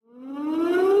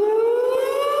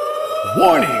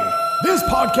Warning! This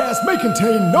podcast may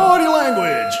contain naughty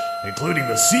language, including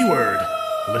the C word.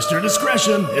 Listener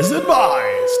discretion is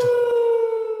advised.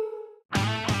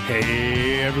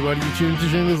 Hey everybody, you're tuned to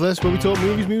Schindler's List, where we talk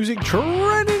movies, music,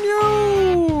 trending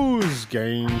news,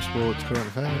 games, sports, current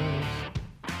affairs,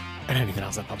 and anything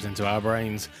else that pops into our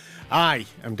brains. I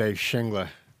am Dave Schindler,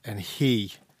 and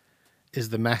he is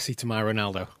the Messi to my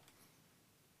Ronaldo.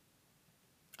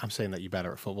 I'm saying that you're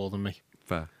better at football than me.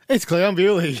 Fair. It's Cleon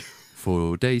Bewley.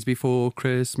 4 days before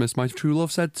Christmas, my true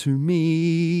love said to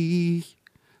me,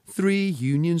 3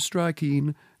 unions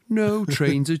striking, no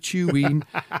trains are chewing,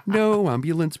 no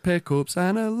ambulance pickups,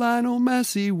 and a Lionel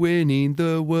Messi winning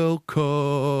the World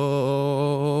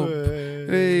Cup.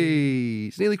 Hey,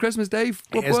 it's nearly Christmas, Dave.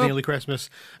 It is nearly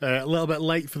Christmas. A little bit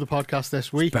late for the podcast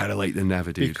this week. Better late than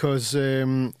never, dude. Because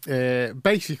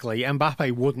basically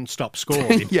Mbappe wouldn't stop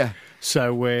scoring. Yeah.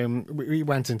 So we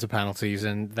went into penalties,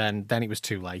 and then it was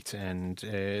too late, and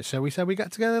so we said we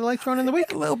got together later on in the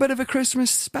week. A little bit of a Christmas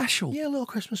special. Yeah, a little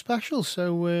Christmas special.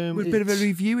 So With a bit of a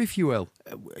review, if you will,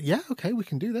 yeah, okay, we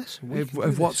can do this.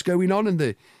 of what's going on in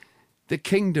the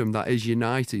kingdom that is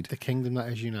united. The kingdom that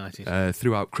is united.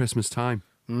 Throughout Christmas time.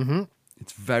 Mm-hmm.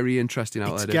 It's very interesting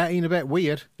out It's there. getting a bit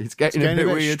weird. It's getting a bit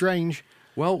weird. Strange.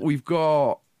 Well, we've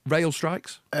got rail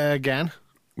strikes. Again.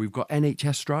 We've got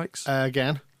NHS strikes.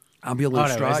 Again.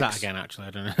 Ambulance strikes. Is that again, actually?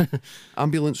 I don't know.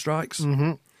 Ambulance strikes.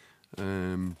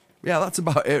 Mm-hmm. Yeah, that's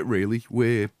about it, really.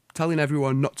 We're telling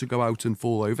everyone not to go out and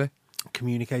fall over.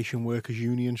 Communication Workers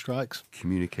Union strikes.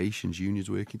 Communications unions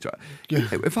working. Yeah.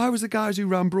 If I was the guys who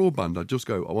ran broadband, I'd just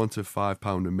go, I want a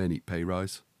 £5 a minute pay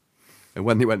rise. And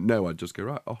when they went no, I'd just go,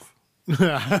 right, off.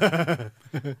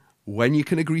 When you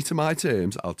can agree to my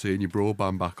terms, I'll turn your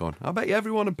broadband back on. I bet you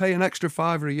everyone would pay an extra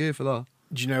 £5 a year for that.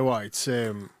 Do you know what? It's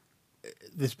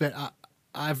this bit.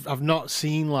 I've not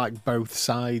seen like both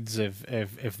sides of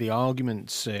the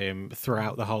arguments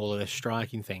throughout the whole of this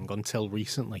striking thing until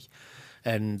recently,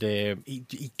 and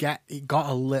it got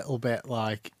a little bit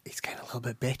like it's getting a little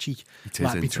bit bitchy,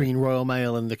 like between Royal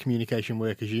Mail and the Communication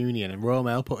Workers Union. And Royal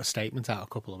Mail put a statement out a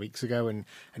couple of weeks ago, and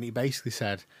he basically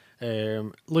said,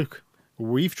 "Look,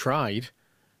 we've tried."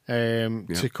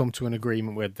 To come to an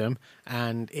agreement with them,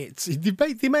 and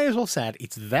they may as well said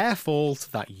it's their fault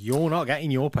that you're not getting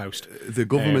your post. The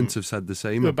government have said the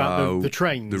same about the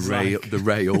trains, the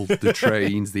rail, the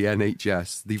trains, the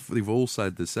NHS. They've all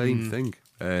said the same thing.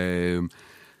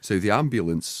 So the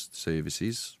ambulance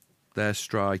services, they're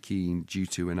striking due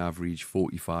to an average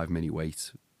 45-minute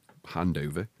wait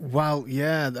handover. Well,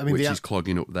 yeah, I mean, which is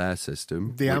clogging up their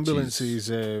system. The ambulances,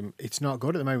 it's not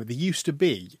good at the moment. There used to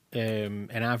be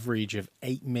an average of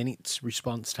 8 minutes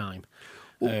response time,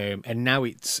 and now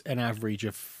it's an average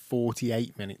of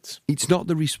 48 minutes. It's not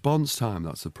the response time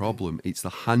that's the problem. It's the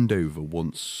handover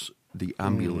once the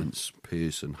ambulance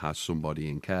person has somebody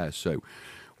in care. So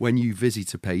when you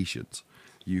visit a patient,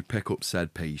 you pick up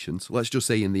said patient. Let's just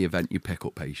say in the event you pick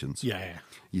up patients. Yeah.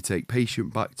 You take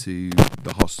patient back to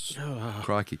the hospital.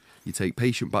 Crikey. You take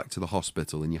patient back to the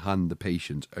hospital and you hand the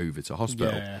patient over to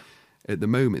hospital. Yeah. At the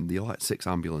moment, they're like 6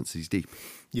 ambulances deep.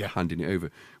 Yeah. Handing it over,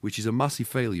 which is a massive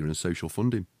failure in social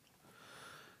funding.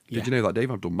 Yeah. Did you know that, Dave?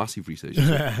 I've done massive research.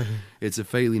 It's a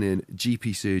failing in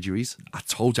GP surgeries. I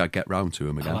told you I'd get round to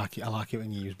them again. I like it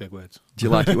when you use big words. Do you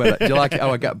like it? Do you like it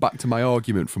how I get back to my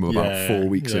argument from about 4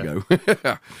 weeks ago?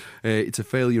 It's a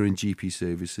failure in GP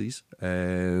services.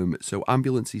 So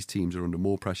ambulances teams are under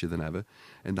more pressure than ever,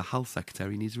 and the health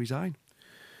secretary needs to resign,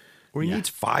 or he needs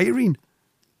firing.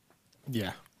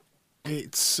 Yeah,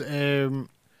 it's.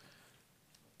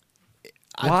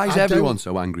 Why is everyone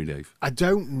so angry, Dave? I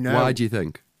don't know. Why do you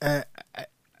think? I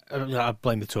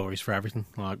blame the Tories for everything.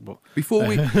 But Before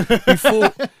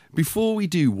we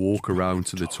do walk around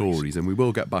to the Tories, and we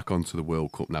will get back onto the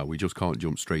World Cup now, we just can't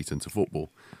jump straight into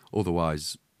football.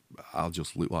 Otherwise, I'll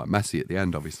just look like Messi at the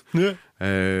end of it. Yeah.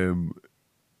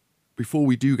 Before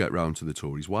we do get round to the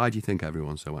Tories, why do you think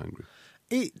everyone's so angry?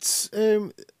 It's.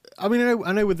 I mean,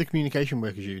 I know with the Communication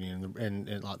Workers Union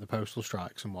and like the postal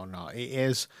strikes and whatnot, it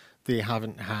is they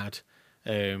haven't had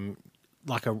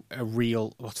like a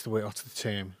real what's the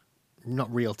term?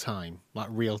 Not real time, like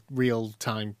real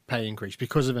time pay increase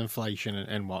because of inflation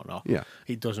and whatnot. Yeah,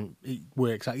 it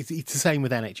works out. It's the same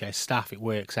with NHS staff. It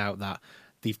works out that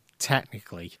they've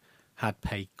technically had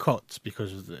pay cuts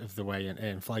because of the way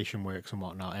inflation works and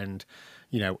whatnot. And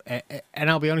you know,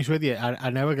 and I'll be honest with you, I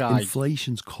know a guy.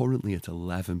 Inflation's currently at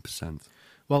 11%.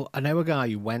 Well, I know a guy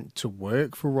who went to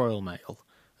work for Royal Mail.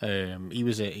 He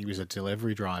was a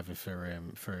delivery driver for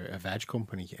a veg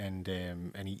company, and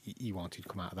he wanted to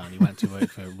come out of that, and he went to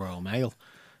work for Royal Mail.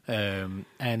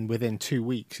 And within 2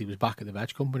 weeks, he was back at the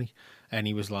veg company, and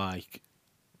he was like,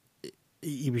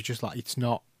 he was just like, it's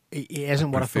not, it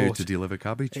isn't what I Prefer thought. to deliver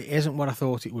cabbage. It isn't what I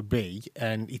thought it would be,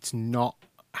 and it's not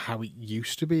how it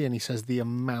used to be. And he says the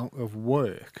amount of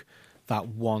work that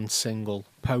one single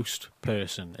post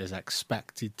person is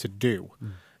expected to do.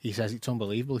 He says it's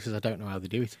unbelievable. He says, I don't know how they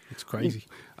do it. It's crazy.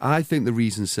 I think the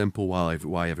reason's simple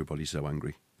why everybody's so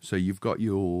angry. So you've got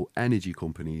your energy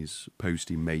companies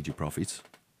posting major profits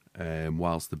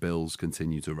whilst the bills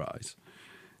continue to rise.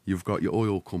 You've got your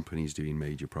oil companies doing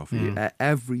major profit.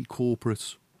 Every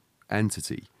corporate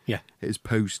entity is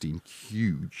posting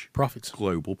huge Profits.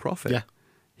 global profit. Yeah.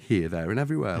 Here, there and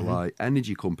everywhere. Like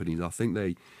energy companies, I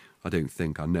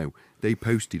know, they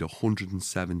posted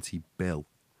 170 bill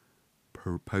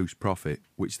per post profit,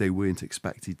 which they weren't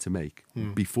expected to make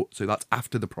before. So that's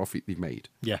after the profit they've made.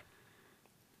 Yeah.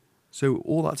 So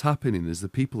all that's happening is the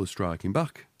people are striking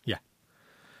back. Yeah.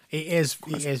 It is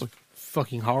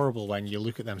fucking horrible when you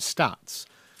look at them stats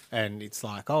and it's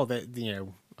like, oh,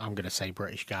 I'm going to say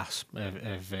British Gas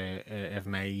have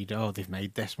made, they've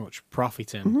made this much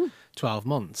profit in 12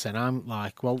 months. And I'm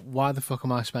like, well, why the fuck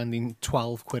am I spending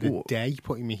 12 quid a day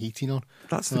putting my heating on?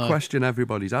 That's the question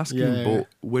everybody's asking. Yeah. But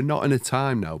we're not in a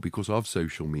time now because of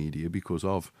social media, because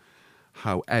of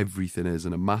how everything is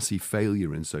and a massive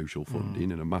failure in social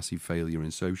funding and a massive failure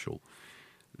in social,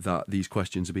 that these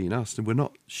questions are being asked. And we're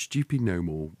not stupid no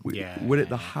more. We're at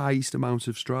the highest amount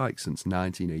of strikes since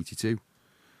 1982.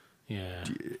 Yeah.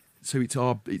 So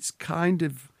it's kind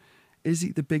of, is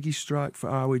it the biggest strike for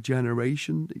our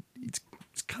generation? It's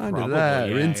kind Probably, of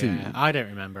there, isn't it? I don't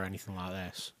remember anything like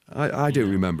this. I don't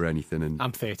remember anything. And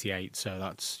I'm 38, so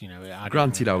that's,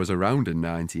 granted, I was around in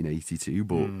 1982,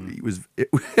 but it was...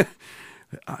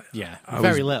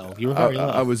 very little. You were very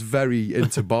little. I was very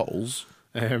into bottles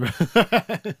of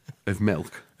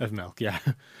milk. Of milk, yeah.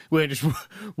 We're just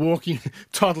walking,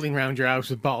 toddling around your house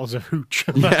with bottles of hooch.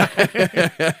 An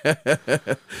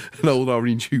old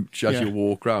orange hooch as you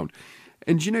walk round.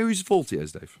 And do you know whose fault it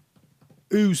is, Dave?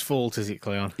 Whose fault is it,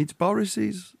 Cleon? It's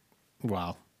Boris's.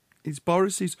 Wow. It's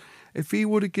Boris's. If he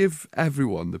would have give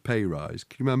everyone the pay rise,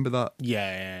 can you remember that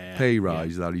pay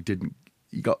rise that he didn't?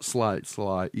 He got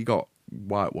he got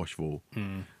whitewashed for.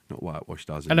 Not whitewashed,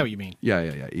 as in. I know what you mean.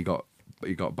 Yeah. He got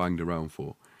banged around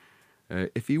for.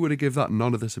 If he would have give that,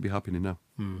 none of this would be happening now.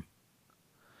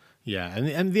 Yeah,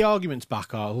 and the arguments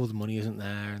back are, the money isn't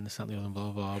there, and this, that, and the other, and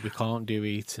blah, blah, blah. We can't do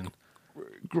it. And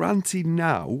granted,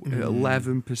 now at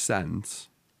 11%,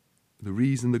 the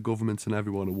reason the government and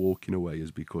everyone are walking away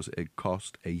is because it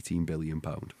cost £18 billion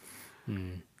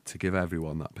to give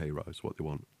everyone that pay rise, what they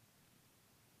want.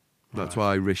 That's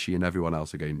why Rishi and everyone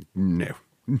else are going, no.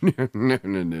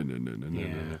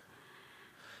 No.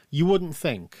 You wouldn't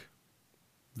think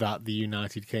that the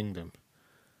United Kingdom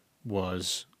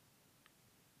was,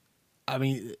 I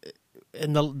mean,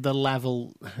 in the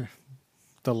level,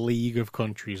 the league of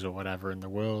countries or whatever in the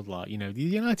world, like, the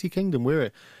United Kingdom,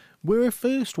 we're a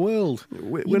first world.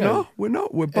 We're not.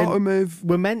 We're bottom of.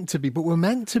 We're meant to be, but we're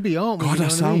meant to be, aren't we? God, I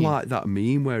sound like that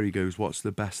meme where he goes, "What's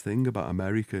the best thing about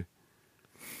America?"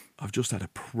 I've just had a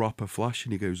proper flash,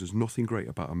 and he goes, "There's nothing great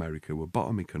about America. We're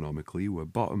bottom economically. We're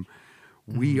bottom.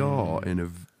 We are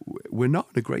we're not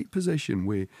in a great position.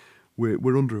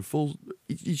 We're under a full.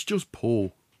 It's just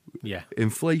poor. Yeah.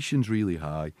 Inflation's really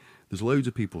high. There's loads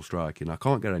of people striking. I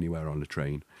can't get anywhere on a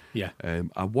train. Yeah.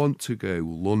 I want to go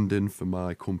London for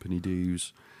my company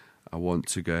dues. I want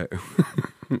to go...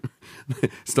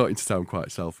 starting to sound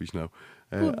quite selfish now.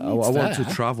 I want to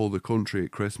travel the country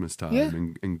at Christmas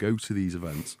time and go to these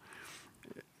events.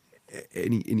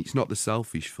 And it's not the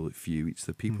selfish few, it's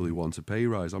the people who want a pay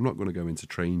rise. I'm not going to go into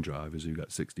train drivers who get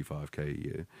 65k a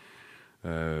year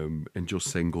and just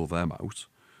single them out.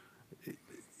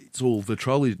 It's all the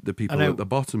people at the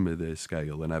bottom of the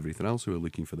scale and everything else who are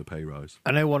looking for the pay rise.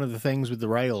 I know one of the things with the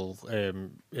rail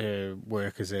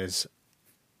workers is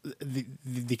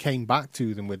they came back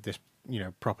to them with this,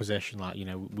 proposition like,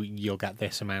 you'll get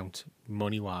this amount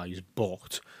money-wise,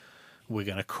 but we're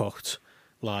going to cut,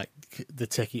 like, the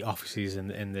ticket offices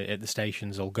and at the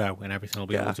stations will go and everything will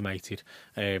be automated.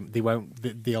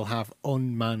 They'll have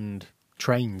unmanned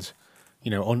trains,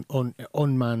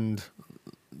 unmanned...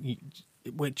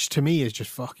 Which to me is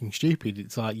just fucking stupid.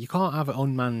 It's like you can't have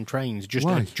unmanned trains,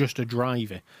 just a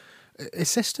driver.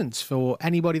 Assistance for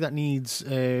anybody that needs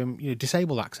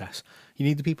disabled access. You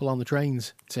need the people on the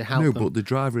trains to help them. No, but the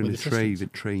driver in the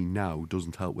train now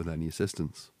doesn't help with any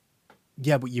assistance.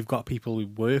 Yeah, but you've got people who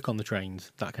work on the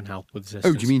trains that can help with Oh,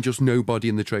 assistance. do you mean just nobody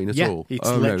in the train at Yeah, all? it's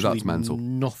Oh, no, literally that's mental.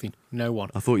 nothing. No one.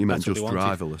 I thought you meant That's what just they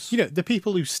wanted. driverless. You know, the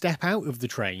people who step out of the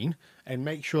train and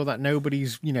make sure that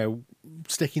nobody's,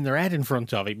 sticking their head in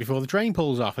front of it before the train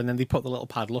pulls off, and then they put the little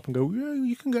paddle up and go, yeah,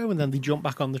 you can go, and then they jump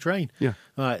back on the train. Yeah.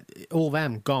 All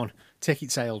them, gone.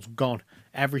 Ticket sales, gone.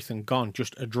 Everything, gone.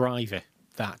 Just a driver.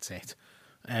 That's it.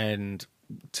 And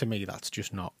to me, that's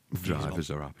just not feasible. Drivers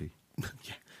are happy.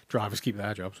 Yeah. Drivers keep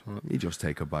their jobs. You just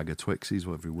take a bag of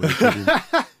Twixies every week.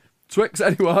 Twix,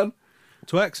 anyone?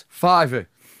 Twix. Fiver.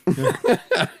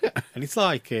 And it's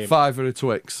like... Fiver a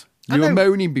Twix. I You were know.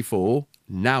 moaning before,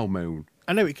 now moan.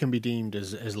 I know it can be deemed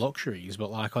as luxuries, but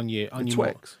like on your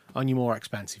Twix. more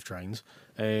expensive trains,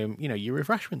 your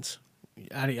refreshments.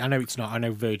 I know it's not. I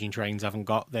know Virgin Trains haven't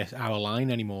got this our line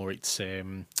anymore. It's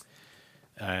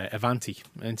Avanti,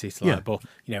 isn't it? Like, Yeah. But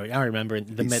I remember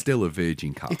in the It's still a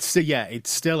Virgin car. It's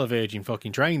still a Virgin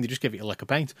fucking train. They just give it a lick of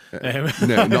paint. No,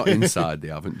 not inside they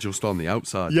haven't, just on the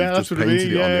outside. Yeah, They've that's just what I mean,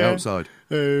 painted it on the yeah.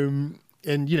 outside.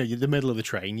 And you're the middle of the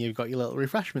train. You've got your little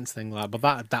refreshments thing, like,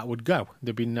 but that would go.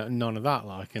 There'd be none of that,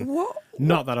 like, and What?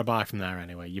 not that I buy from there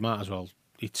anyway. You might as well.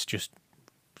 It's just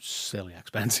silly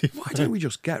expensive. Why don't we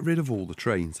just get rid of all the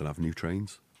trains and have new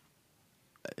trains?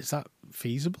 Is that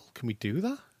feasible? Can we do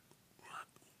that?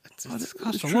 It The costs a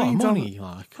lot of trains money,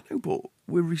 aren't- like. I know, but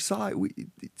we recycle.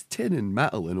 It's tin and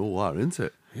metal and all that, isn't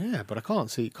it? Yeah, but I can't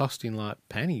see it costing like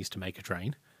pennies to make a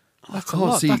train. I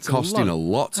can't see it costing a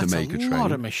lot to make a That's a lot of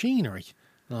train. machinery.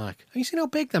 Like, have you seen how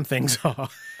big them things are?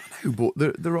 No,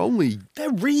 but they're only.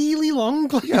 They're really long.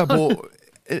 Like, Yeah, but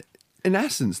in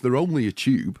essence, they're only a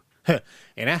tube.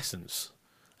 in essence,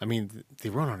 I mean, they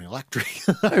run on electric.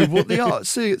 No, but they are.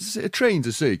 See, a train's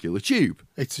a circular tube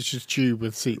It's just a tube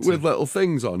with seats. with little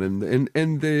things on, and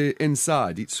in the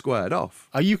inside it's squared off.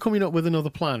 Are you coming up with another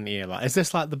plan here? Like, is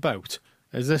this like the boat?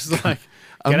 Is this like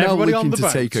I'm get now everybody on looking the to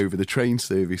boat? take over the train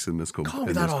service in this, Can't be in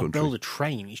that this hard country. build a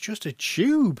train. It's just a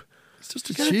tube. It's just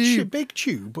a Get tube. big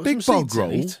tube. Put Big some bog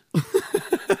seats in roll.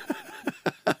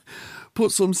 it.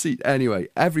 Put some seat. Anyway,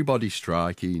 everybody's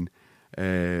striking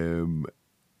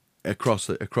across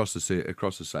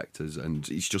the sectors, and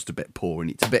it's just a bit poor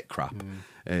and it's a bit crap.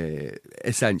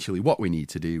 Essentially, what we need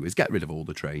to do is get rid of all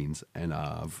the trains and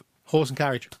have Horse and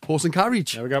carriage. horse and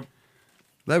carriage. There we go.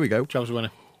 There we go. Job's a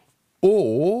winner.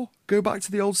 Or go back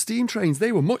to the old steam trains.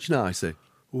 They were much nicer.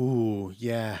 Ooh,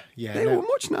 yeah. They no. were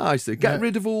much nicer. Get No.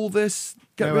 rid of all this.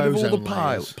 Get No rid of all the ozone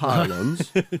layers.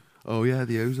 pylons. Oh yeah,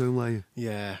 the ozone layer.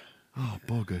 Yeah. Oh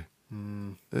bugger.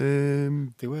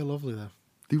 They were lovely though.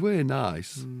 They were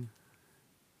nice.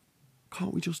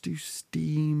 Can't we just do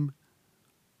steam,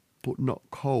 but not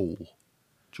coal?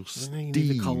 Just I know you steam.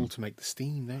 need the coal to make the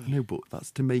steam, don't you? No, but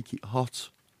that's to make it hot.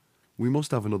 We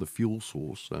must have another fuel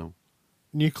source now.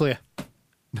 Nuclear.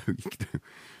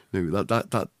 No,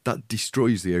 that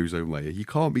destroys the ozone layer. You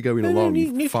can't be going No, along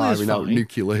nuclear's firing out fine.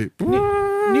 nuclear.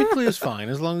 Nuclear's fine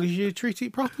as long as you treat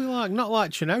it properly, like not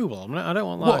like Chernobyl. I don't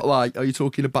want What, like, are you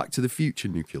talking a Back to the Future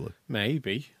nuclear?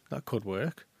 maybe that could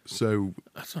work. So,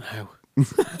 I don't know.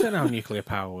 I don't know how nuclear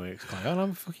power works,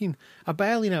 Clive. I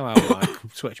barely know how to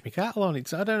switch my kettle on. I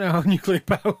don't know how nuclear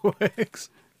power works.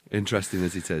 interesting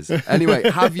as it is. Anyway,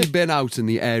 have you been out in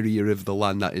the area of the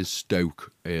land that is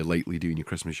Stoke lately doing your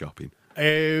Christmas shopping?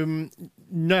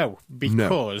 No,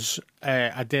 because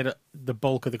I did the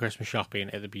bulk of the Christmas shopping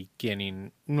at the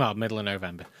middle of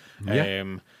November.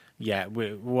 Yeah.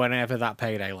 Whenever that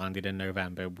payday landed in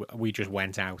November, we just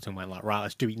went out and went like, right,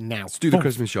 let's do it now. Let's do the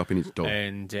Christmas shopping, it's done.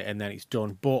 and then it's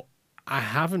done. But I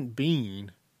haven't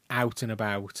been out and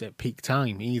about at peak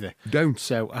time either. Don't.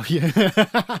 So I've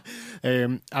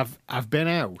been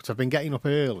out. I've been getting up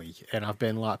early, and I've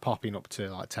been like popping up to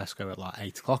like Tesco at like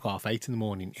 8:00, 8:30 in the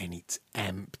morning, and it's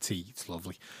empty. It's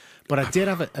lovely. But I did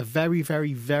have a very,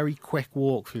 very, very quick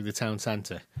walk through the town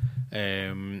centre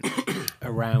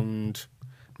around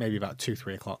maybe about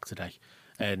 2-3 o'clock today.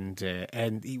 And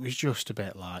it was just a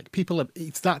bit like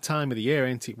it's that time of the year,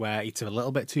 ain't it, where it's a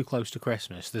little bit too close to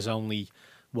Christmas. There's only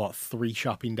 3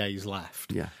 shopping days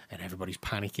left, Yeah. and everybody's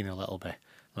panicking a little bit.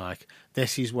 Like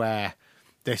this is where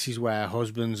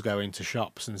husbands go into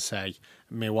shops and say,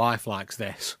 "My wife likes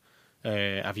this.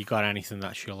 Have you got anything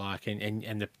that she'll like?"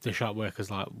 And the shop worker's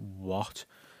like, "What?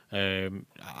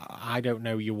 I don't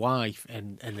know your wife."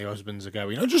 And the husbands are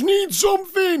going, "I just need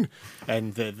something."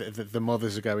 And the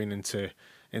mothers are going into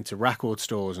record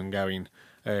stores and going,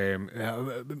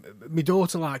 "My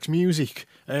daughter likes music.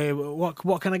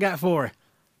 What can I get for her?"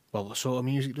 Well, what sort of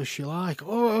music does she like?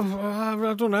 Oh,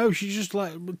 I don't know. She's just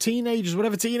like teenagers,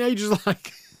 whatever teenagers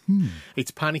like. It's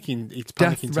panicking. It's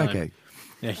Death panicking time.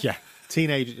 reggae. Yeah.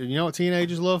 Teenagers, you know what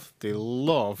teenagers love? They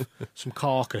love some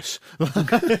carcass.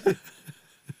 There's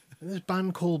a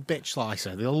band called Bitch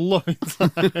Slicer. They love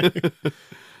it.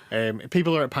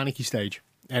 People are at panicky stage,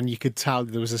 and you could tell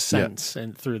there was a sense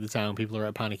through the town. People are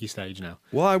at panicky stage now.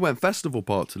 Well, I went Festival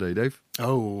Park today, Dave.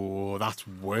 Oh, that's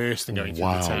worse than going through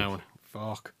the town.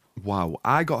 Fuck. Wow,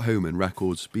 I got home in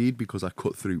record speed because I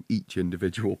cut through each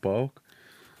individual park.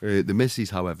 The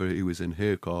missus, however, who was in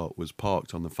her car, was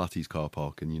parked on the Fatty's car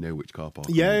park, and you know which car park.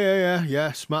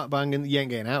 Yeah. Smack bang, you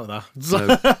ain't getting out of that.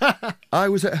 So, I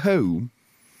was at home,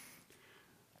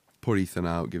 put Ethan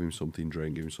out, give him something to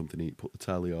drink, give him something to eat, put the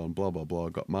telly on, blah, blah, blah,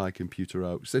 got my computer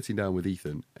out, sitting down with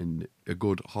Ethan, and a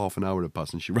good half an hour had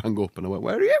passed, and she rang up, and I went,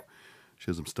 "Where are you?" She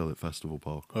goes, "I'm still at Festival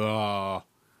Park." Oh.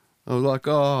 I was like,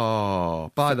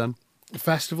 "Oh, bye then."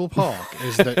 Festival Park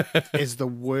is the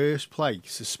worst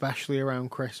place, especially around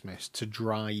Christmas, to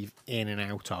drive in and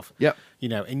out of. Yep. You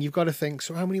know, and you've got to think,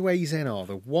 so how many ways in are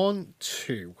there? 1,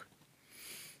 2,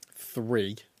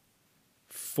 3,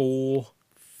 4,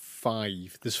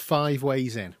 5. There's 5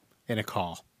 ways in a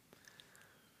car.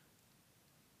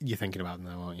 You're thinking about them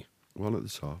now, aren't you? One at the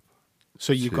top.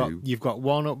 So you've got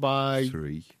one up by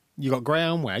 3. You got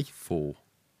Greyhound Way. 4.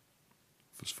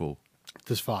 There's 4.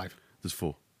 There's 5. There's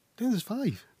 4. No, there's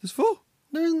 5. There's 4.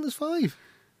 No, there's 5.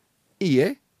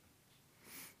 Here.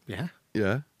 Yeah.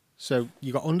 Yeah. So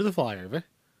you got under the flyover.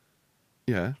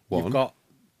 Yeah. 1. You've got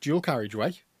dual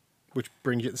carriageway, which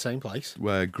brings you at the same place.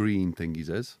 Where green thingies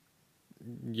is.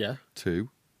 Yeah.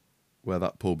 2. Where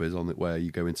that pub is on it, where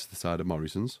you go into the side of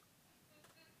Morrison's.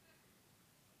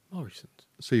 Morrison's.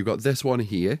 So you've got this one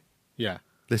here. Yeah.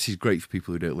 This is great for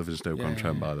people who don't live in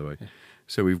Stoke-on-Trent, by the way. Yeah.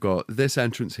 So we've got this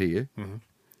entrance here. Mm-hmm.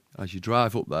 As you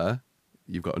drive up there,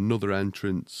 you've got another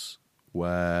entrance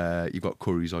where you've got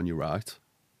Curry's on your right.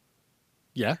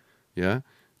 Yeah. Yeah.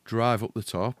 Drive up the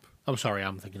top. I'm sorry,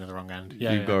 I'm thinking of the wrong end.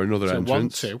 Yeah. You've got another so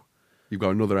entrance. 1, 2. You've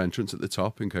got another entrance at the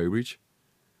top in Cobridge.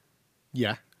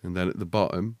 Yeah. And then at the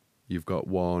bottom, you've got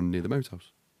one near the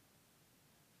moathouse.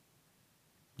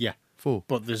 Yeah. 4.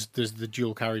 But there's the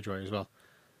dual carriageway as well.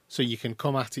 So you can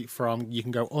come at it you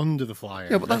can go under the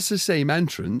flyover. Yeah, but that's the same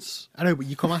entrance. I know, but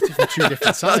you come at it from 2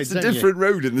 different sides, That's a don't different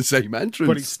road in the same entrance.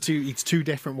 But it's two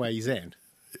different ways in.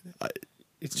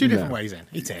 It's 2 different ways in.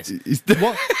 It is.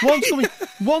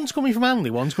 One's coming from Hanley,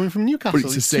 one's coming from Newcastle. But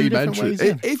it's the same entrance.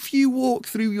 If you walk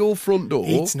through your front door...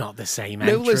 It's not the same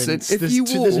No, entrance. listen,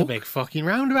 There's a big fucking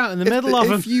roundabout in the middle of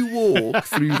them. If you walk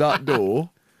through that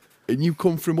door and you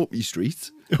come from up your street...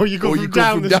 Or you come from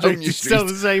down the street, it's still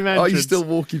the same entrance. Are you still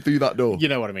walking through that door? You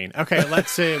know what I mean. Okay,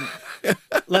 let's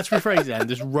rephrase it then.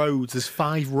 There's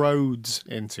 5 roads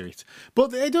into it.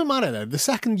 But it don't matter though. The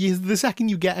second you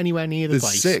get anywhere near the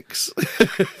place... There's 6.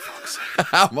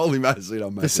 I'm only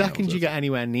messing. The second you get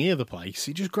anywhere near the place,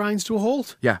 it just grinds to a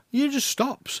halt. Yeah. It just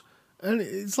stops. And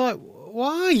it's like,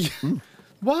 why?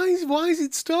 Why is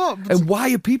it stopped? And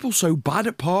why are people so bad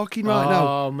at parking right now?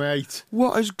 Oh, mate.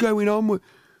 What is going on with...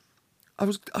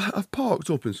 I've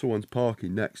parked up and someone's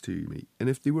parking next to me, and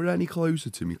if they were any closer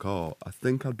to my car, I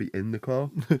think I'd be in the car.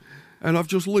 And I've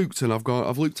just looked, and I've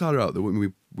looked at her out there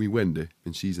when we windy,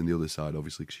 and she's on the other side,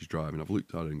 obviously, because she's driving. I've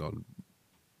looked at her and gone,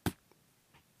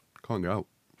 can't get out.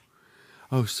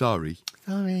 Oh, sorry.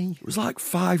 Sorry. It was like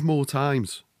 5 more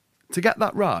times. To get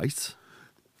that right,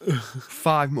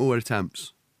 5 more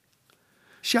attempts.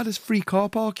 She had a free car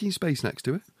parking space next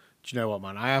to her. Do you know what,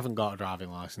 man? I haven't got a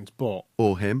driving licence, but...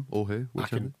 Or him, or her. I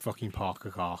Whichever. can fucking park a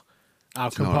car. I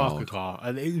can not park hard. a car.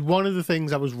 And one of the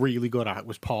things I was really good at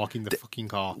was parking the fucking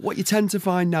car. What you tend to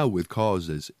find now with cars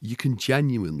is you can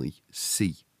genuinely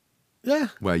see Yeah.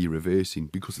 where you're reversing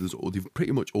because they've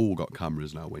pretty much all got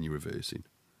cameras now when you're reversing.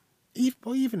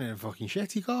 Even in a fucking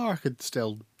shitty car, I could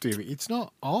still do it. It's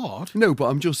not hard. No, but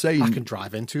I'm just saying... I can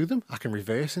drive into them. I can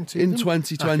reverse into them. In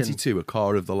 2022, a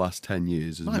car of the last 10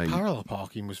 years has My made... parallel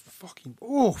parking was fucking...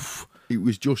 Oof. It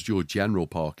was just your general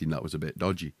parking that was a bit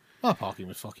dodgy. My parking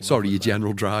was fucking... Sorry, lovely, your though.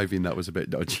 general driving that was a bit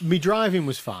dodgy. Me driving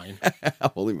was fine.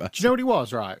 I'm only messing. Do you know what it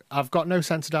was, right? I've got no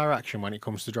sense of direction when it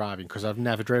comes to driving because I've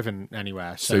never driven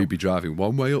anywhere. So you'd be driving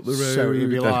one way up the road, So it'd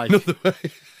be then like... another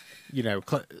way. You know,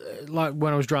 like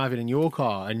when I was driving in your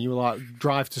car and you were like,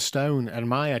 drive to Stone, and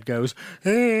my head goes,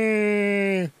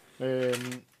 hey.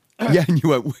 Yeah, and you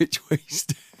went, which way?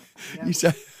 You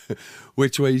said,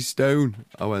 which way Stone?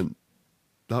 I went,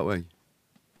 that way.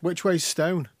 Which way's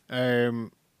Stone?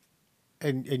 And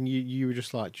you were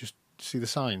just like, just see the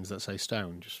signs that say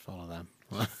Stone, just follow them.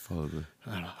 Follow the...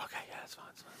 I don't know, okay, yeah, it's fine.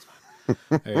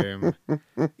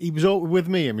 He was all with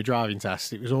me in my driving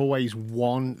test. It was always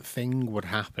one thing would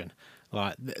happen.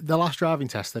 Like the last driving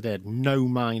test I did, no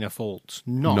minor faults,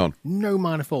 no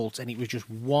minor faults, and it was just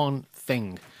one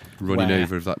thing. Running where-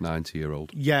 over of that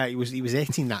 90-year-old. Yeah, he was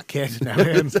hitting that kid. No,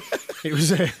 it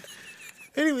was.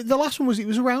 Anyway, the last one was it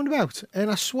was a roundabout, and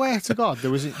I swear to God,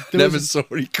 there was Saw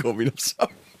it coming. I'm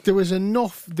sorry. there was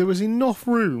enough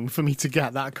room for me to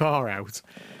get that car out.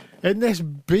 And this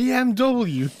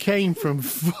BMW came from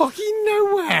fucking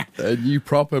nowhere. And you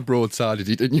proper broadsided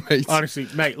it, didn't you, mate? Honestly,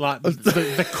 mate, like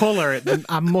the colour,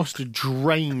 I must have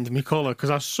drained my colour because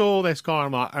I saw this car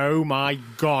and I'm like, oh my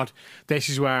God, this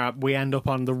is where we end up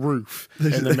on the roof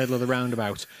in the middle of the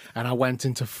roundabout. And I went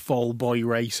into full boy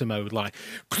racer mode, like,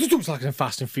 it was like in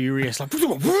Fast and Furious, like,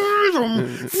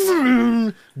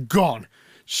 gone.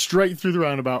 Straight through the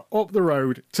roundabout, up the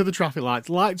road, to the traffic lights.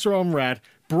 Lights are on red,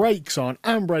 brakes on,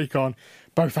 and brake on.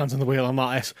 Both hands on the wheel, I'm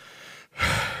like this.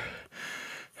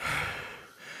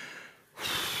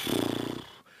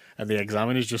 And the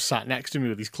examiner's just sat next to me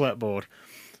with his clipboard.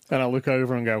 And I look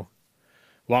over and go,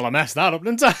 well, I messed that up,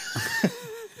 didn't I?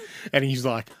 And he's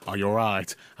like, are you all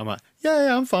right? I'm like,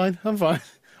 yeah, I'm fine.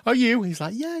 Are you? He's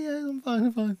like, yeah, I'm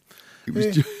fine. It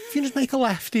was If you just make a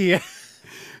left here.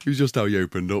 It was just how you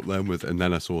opened up then and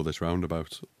then I saw this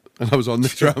roundabout. And I was on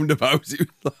this roundabout. It was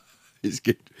like, it's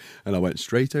good. And I went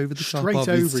straight over the top Straight of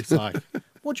over. it. It's like,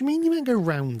 what do you mean you meant go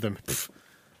round them? Pff,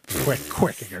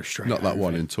 quick, and go straight Not that over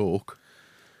one it. in Talk.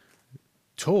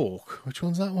 Talk? Which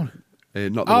one's that one?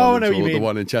 Not the Oh, one I know in what you Talk, the mean.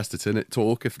 one in Chesterton at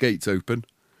Talk, if gates open.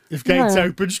 If gates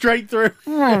open, straight through.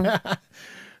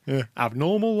 Yeah.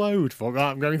 Abnormal load. Fuck that,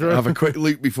 I'm going through. Have a quick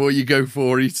look before you go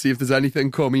for it, see if there's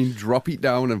anything coming, drop it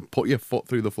down and put your foot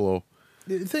through the floor.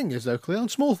 The thing is, though, Cleo, on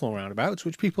Smallthorne roundabouts,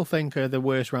 which people think are the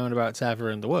worst roundabouts ever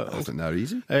in the world, Wasn't that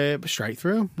easy? but straight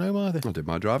through, no matter. I did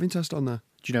my driving test on there.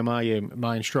 Do you know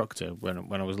my instructor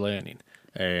when I was learning?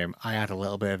 I had a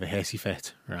little bit of a hissy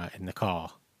fit right in the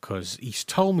car because he's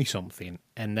told me something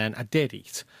and then I did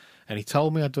it, and he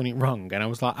told me I'd done it wrong, and I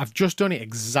was like, I've just done it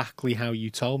exactly how you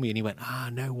told me, and he went, I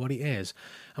know what it is.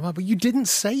 I'm like, but you didn't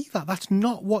say that. That's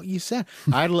not what you said.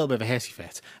 I had a little bit of a hissy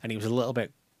fit, and he was a little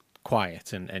bit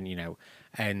quiet, and you know,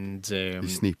 and You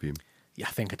sneak him. yeah,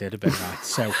 I think I did a bit right.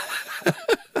 So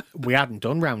we hadn't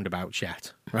done roundabouts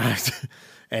yet, right?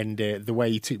 And the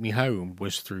way he took me home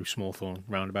was through Smallthorne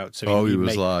roundabout. So He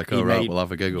was like, all right, we'll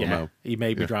have a giggle now. He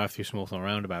made me drive through Smallthorne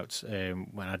roundabouts when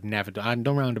I hadn't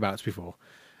done roundabouts before.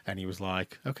 And he was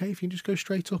like, okay, if you can just go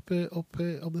straight up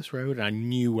this road. And I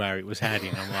knew where it was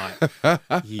heading. I'm like,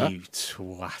 you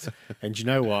twat. And you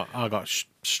know what? I got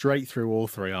straight through all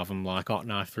three of them, like hot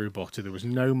knife through butter. There was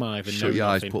no mither, Shut no your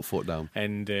eyes, nothing. put foot down.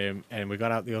 And we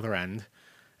got out the other end,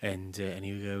 and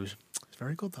he goes, "It's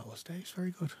very good that was, Dave. It's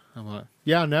very good." I'm like,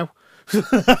 "Yeah, I know."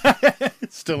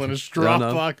 Still in a strap,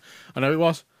 know. like I know it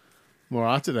was. I'm all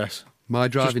right at this. My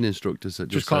driving instructor said,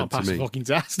 Just just can't said pass to the me, fucking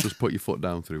test. just put your foot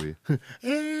down through here.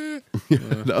 Eh.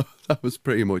 No, that was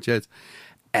pretty much it.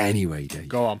 Anyway, Dave,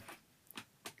 Go on.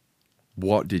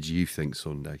 what did you think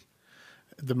Sunday?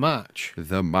 The match.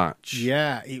 The match.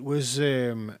 Yeah, it was.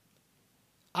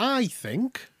 I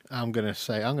think I'm going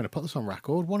to put this on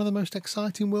record. One of the most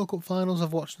exciting World Cup finals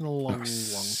I've watched in a long, long time.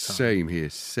 Same here.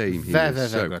 Very, very,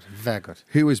 So, very good. Very good.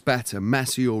 who is better,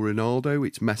 Messi or Ronaldo?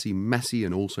 It's Messi,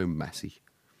 and also Messi.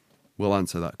 We'll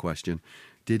answer that question.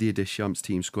 Didier Deschamps'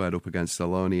 team squared up against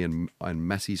Saloni and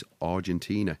Messi's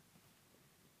Argentina.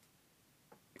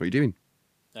 What are you doing?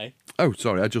 Hey. Oh,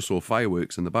 sorry, I just saw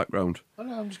fireworks in the background. Oh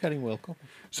no, I'm just getting World Cup.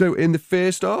 So in the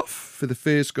first half, for the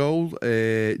first goal,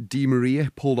 Di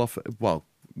Maria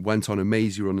went on a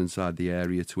mazy run inside the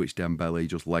area, to which Dembele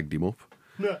just legged him up.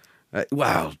 No.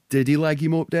 Wow, did he leg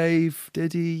him up, Dave?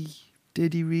 Did he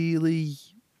really?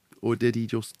 Or did he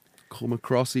just come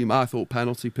across him? I thought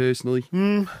penalty, personally.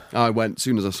 As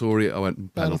soon as I saw it, I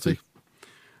went penalty.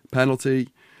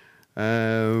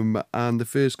 And the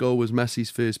first goal was Messi's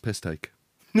first piss take.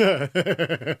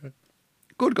 Good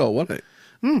goal, wasn't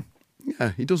it?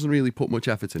 Yeah, he doesn't really put much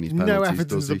effort in his penalties. No effort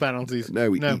does into he? the penalties. No,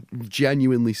 No. He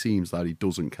genuinely seems that he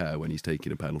doesn't care when he's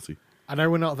taking a penalty. I know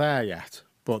we're not there yet,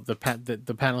 but the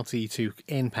penalty he took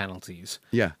in penalties.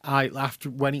 Yeah. After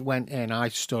when it went in, I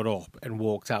stood up and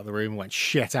walked out the room and went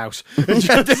shit out.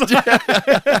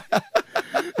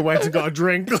 Went and got a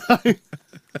drink.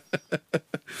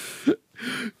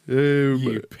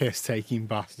 You piss taking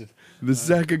bastard. The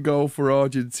second goal for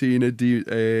Argentina,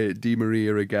 Di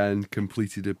Maria again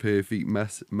completed a perfect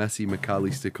Messi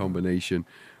McAllister combination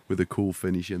with a cool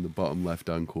finish in the bottom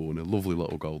left-hand corner. Lovely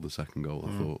little goal, the second goal,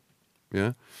 I thought.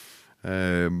 Yeah.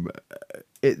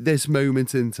 At this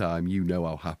moment in time, you know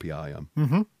how happy I am.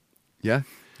 Mm-hmm. Yeah?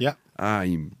 Yeah.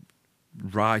 I'm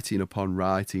writing upon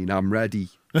writing. I'm ready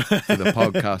for the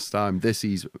podcast. This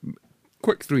is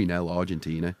Quick 3-0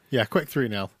 Argentina. Yeah, quick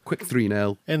 3-0. Quick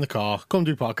 3-0. In the car. Come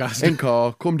do podcast. In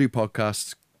car, come do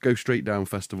podcasts, go straight down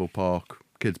Festival Park,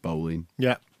 kids bowling.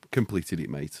 Yeah. Completed it,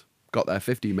 mate. Got there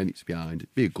 15 minutes behind.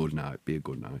 Be a good night.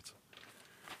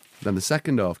 Then the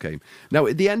second half came. Now,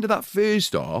 at the end of that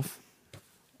first half,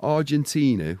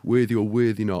 Argentina, worthy or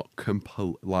worthy not,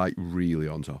 really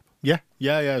on top. Yeah.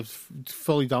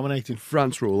 Fully dominating.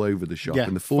 France were all over the shop. Yeah,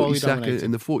 in the fully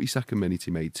 42nd minute,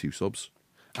 he made 2 subs.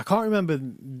 I can't remember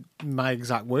my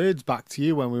exact words back to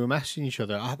you when we were messaging each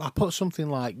other. I put something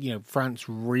like, France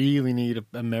really need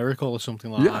a miracle or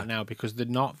something like that now because they're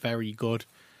not very good.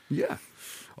 Yeah.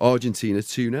 Argentina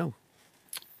 2-0.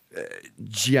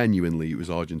 Genuinely, it was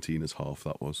Argentina's half,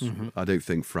 that was. Mm-hmm. I don't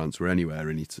think France were anywhere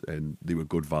in it, and they were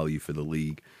good value for the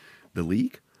league. The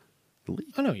league?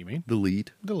 I know what you mean. The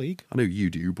lead. The league. I know you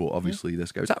do, but obviously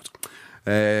this goes out.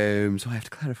 So I have to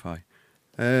clarify.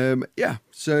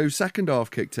 So second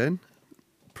half kicked in.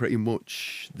 Pretty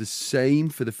much the same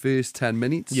for the first 10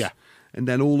 minutes. Yeah. And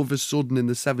then all of a sudden in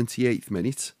the 78th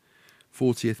minute,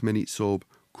 40th minute sub,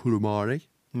 Kurumari.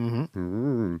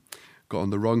 Got on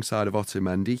the wrong side of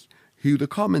Otamendi, who the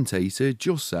commentator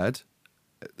just said,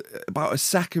 about a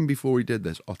second before he did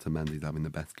this, Otamendi's having the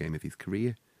best game of his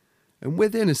career. And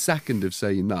within a second of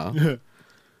saying that,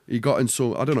 he got in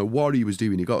some, I don't know what he was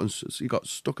doing, he got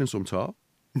stuck in some tar.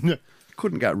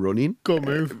 Couldn't get running. Good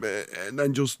move. And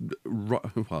then just,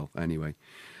 anyway.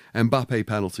 Mbappe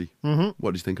penalty. Mm-hmm.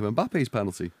 What did you think of Mbappe's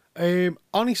penalty?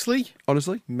 Honestly,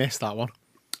 missed that one.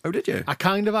 Oh, did you? I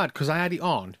kind of had, because I had it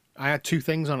on. I had 2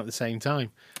 things on at the same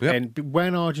time. Yep. And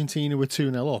when Argentina were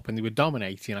 2-0 up and they were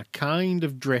dominating, I kind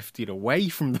of drifted away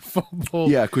from the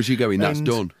football. Yeah, because you're going, that's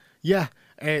done. Yeah.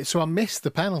 So I missed the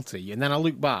penalty. And then I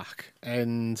looked back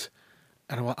and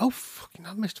I'm like, oh, fucking,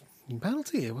 I missed a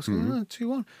penalty here. What's going on?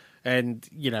 2-1. And,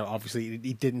 obviously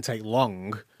it didn't take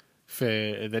long for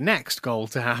the next goal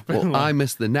to happen. Well, I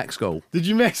missed the next goal. Did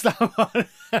you miss that one?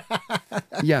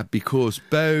 Yeah, because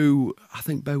Bo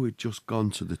had just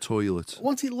gone to the toilet.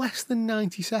 Wasn't it less than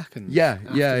 90 seconds? Yeah.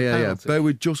 Bo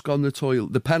had just gone to the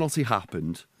toilet. The penalty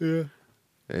happened. Yeah.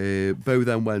 Bo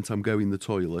then went, I'm going to the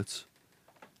toilet.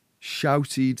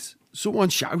 Someone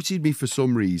shouted me for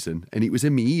some reason, and it was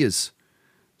in my ears.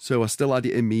 So I still had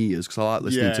it in my ears because I like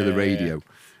listening to the radio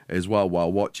as well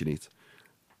while watching it.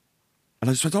 And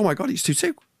I just went, oh my God, it's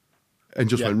 2-2. And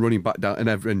just went running back down.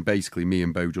 And basically me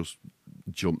and Bo just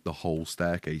jumped the whole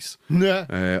staircase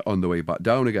on the way back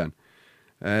down again.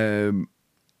 And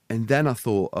then I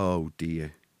thought, oh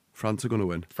dear, France are going to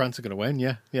win. France are going to win,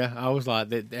 yeah. Yeah, I was like,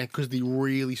 because they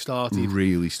really started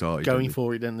going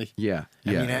for it, didn't they? Yeah,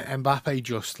 I mean, Mbappe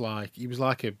just he was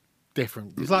like a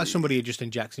different, it's like somebody had just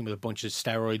injected him with a bunch of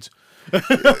steroids.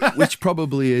 Which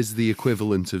probably is the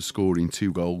equivalent of scoring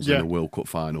 2 goals in a World Cup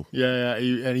final. Yeah,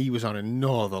 and he was on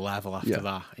another level after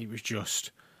that. He was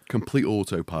just... complete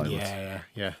autopilot.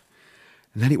 Yeah.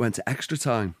 And then it went to extra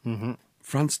time. Mm-hmm.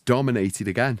 France dominated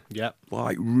again. Yeah.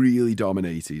 Really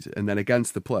dominated. And then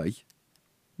against the play,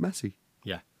 Messi.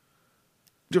 Yeah.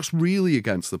 Just really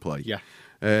against the play. Yeah.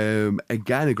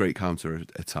 Again, a great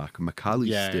counter-attack.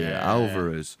 McAllister,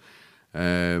 Alvarez.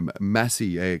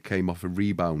 Messi came off a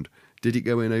rebound. Did it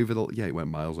go in over the... Yeah, it went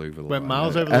miles over the line. Went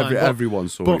miles over the line. Everyone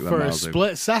saw it. But for a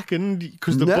split second,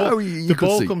 because the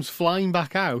ball comes flying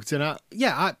back out, and I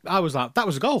was like, that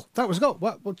was a goal. That was a goal.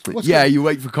 What's you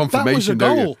wait for confirmation, that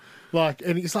was a don't goal.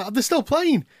 And it's like, they're still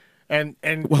playing. And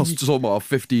somehow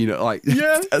 15, 7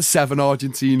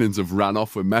 Argentinians have ran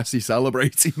off with Messi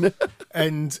celebrating.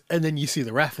 and then you see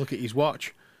the ref look at his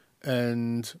watch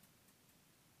and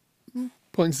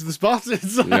points to the spot.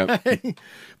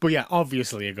 But yeah,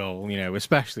 obviously a goal,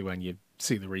 especially when you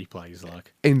see the replays.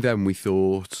 And then we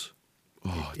thought,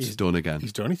 it's done again.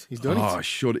 He's done it.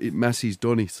 Messi's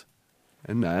done it.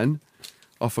 And then,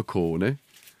 off a corner,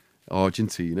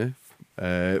 Argentina,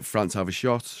 France have a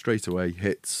shot straight away,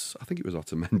 hits, I think it was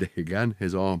Otamendi again,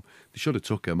 his arm. They should have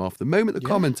took him off. The moment the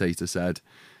commentator said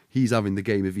he's having the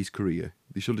game of his career,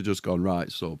 they should have just gone,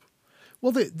 right, sub.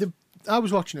 Well, I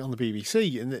was watching it on the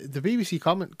BBC, and the BBC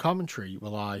commentary were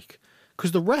like,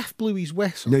 because the ref blew his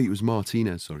whistle. No, it was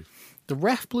Martinez, sorry. The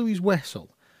ref blew his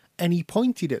whistle, and he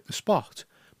pointed at the spot,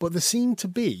 but there seemed to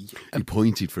be... He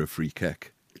pointed for a free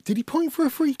kick. Did he point for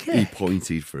a free kick? He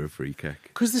pointed for a free kick.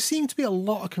 Because there seemed to be a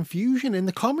lot of confusion, and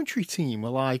the commentary team were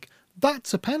like,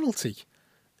 that's a penalty.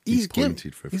 He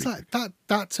pointed for a free kick. He's like,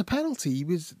 that's a penalty.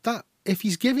 If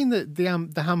he's giving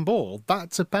the handball,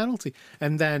 that's a penalty.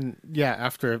 And then,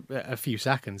 after a few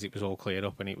seconds, it was all cleared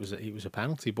up, and it was a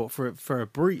penalty. But for a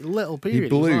brief little period, he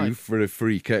blew for a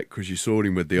free kick because you saw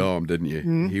him with the arm, didn't you?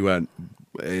 Mm-hmm. He went,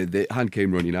 the hand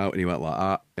came running out, and he went like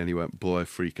that, and he went, blow a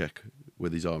free kick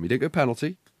with his arm. He didn't go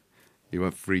penalty. He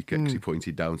went free kick 'cause he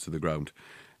pointed down to the ground.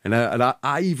 And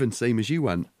I even, same as you,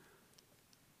 went,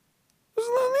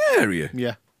 wasn't that in the area?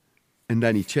 Yeah. And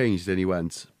then he changed and he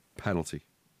went, penalty.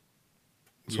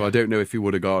 So Yeah. I don't know if he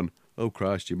would have gone, oh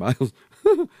Christ, you're miles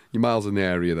in the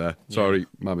area there. Sorry,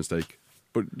 my mistake.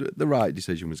 But the right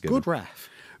decision was given. Good ref.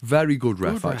 Very good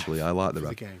ref, Good ref actually. I like the for the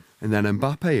ref. game. And then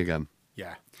Mbappe again.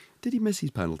 Yeah. Did he miss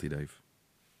his penalty, Dave?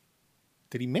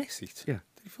 Did he miss it? Yeah.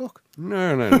 Did he fuck?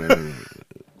 No.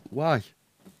 Why?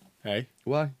 Hey,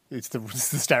 Why? it's the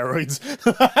steroids.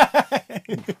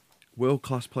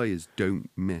 World-class players don't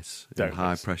miss in Don't miss.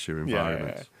 high-pressure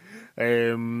environments.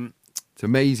 Yeah. It's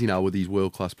amazing how these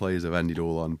world-class players have ended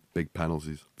all on big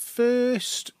penalties.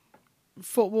 First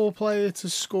football player to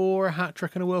score a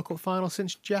hat-trick in a World Cup final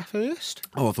since Jeff Hurst.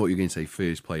 Oh, I thought you were going to say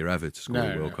first player ever to score No,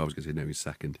 a World no. Cup. I was going to say no, he's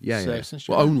second. Yeah, So yeah. since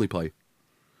Well, Jeff- only player.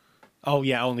 Oh,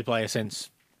 yeah, only player since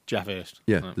Jeff Hurst.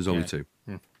 Yeah, Oh, there's only two.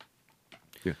 Yeah.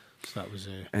 So that was...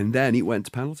 And then it went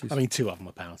to penalties. I mean, 2 of them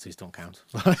were penalties, don't count.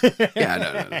 yeah,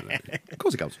 no. Of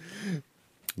course it counts.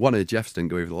 One of Jeff's didn't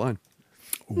go over the line.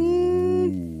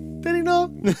 Did he not?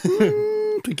 I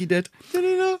think he did. Did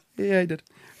he not? Yeah, he did.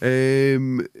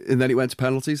 And then it went to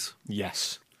penalties.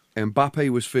 Yes. Mbappe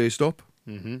was first up.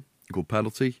 Mm-hmm. Good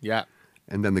penalty. Yeah.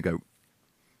 And then the goat.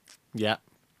 Yeah.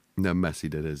 And then Messi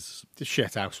did his The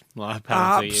shit house. Like a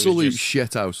penalty. It was absolute just-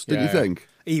 shithouse. Didn't you Yeah. think?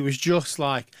 He was just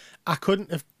like, I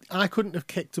couldn't have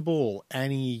kicked a ball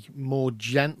any more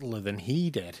gentler than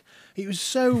he did. He was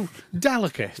so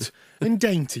delicate and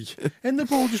dainty, and the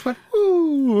ball just went,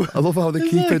 ooh. I love how the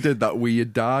It's keeper like- did that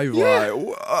weird dive. Yeah.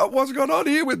 Like, what's going on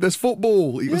here with this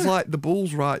football? He was Yeah. like, the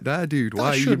ball's right there, dude.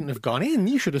 That shouldn't have gone in.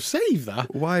 You should have saved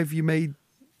that. Why have you made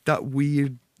that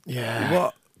weird? Yeah.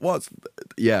 What's?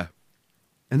 Yeah.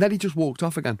 And then he just walked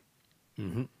off again.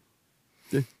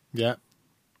 Yeah.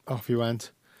 Off he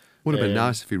went. Would have been Um,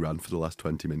 nice if he ran for the last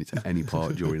 20 minutes at any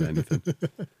part during anything.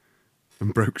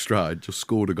 And broke stride, just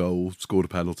scored a goal, scored a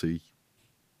penalty,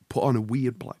 put on a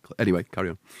weird black... Anyway, carry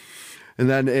on. And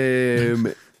then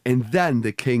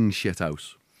the King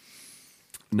shithouse.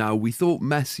 Now, we thought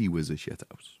Messi was a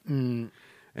shithouse. And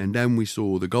then we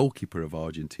saw the goalkeeper of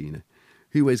Argentina,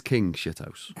 who is King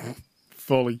shithouse.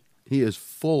 Fully. He is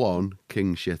full-on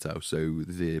King shithouse. So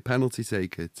the penalty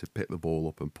taker to pick the ball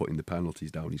up and putting the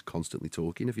penalties down, he's constantly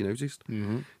talking, if you noticed.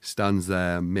 Stands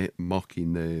there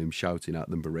mocking them, shouting at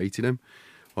them, berating them.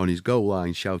 On his goal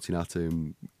line, shouting at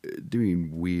him, doing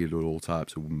weird or all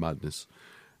types of madness.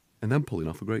 And then pulling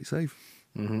off a great save.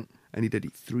 And he did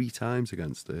it 3 times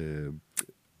against... who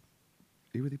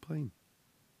were they playing?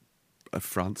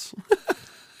 France.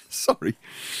 Sorry.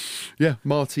 Yeah,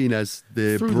 Martinez,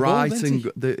 the Threw the ball, Brighton...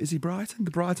 didn't is he Brighton?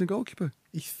 The Brighton goalkeeper?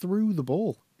 He threw the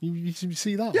ball. You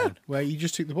see that Yeah. one? Where he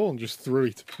just took the ball and just threw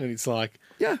it. And it's like,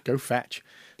 Yeah. go fetch.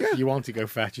 Yeah. You want to go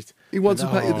fetch it. He wants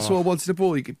And, to play, so I wanted the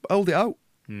ball. He could hold it out.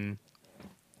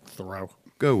 Throw.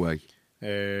 Go away.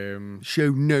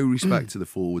 Show no respect to the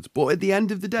forwards. But at the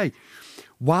end of the day,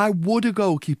 why would a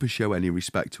goalkeeper show any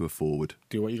respect to a forward?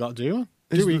 Do what you got to do.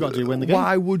 Do what you got to do. Win the game.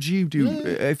 Why would you do? Yeah.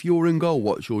 If you're in goal,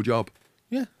 what's your job?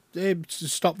 Yeah. To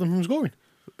stop them from scoring.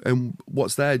 And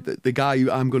what's there? The guy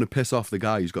who I'm going to piss off the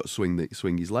guy who's got to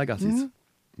swing his leg at it. I'm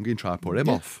going to try and put him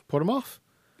Yeah. off. Put them off.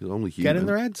 He's only human. Get in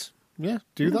their heads. Yeah.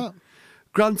 Do that.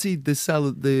 Granted,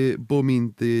 the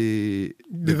bumming the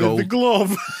goal, The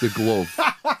glove. the glove.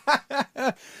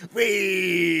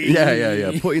 Whee!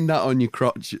 Yeah. Putting that on your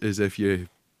crotch as if you're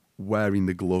wearing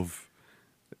the glove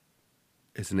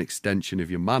as an extension of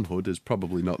your manhood is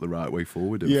probably not the right way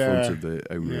forward in Yeah. front of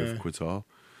the owner Yeah. of Qatar.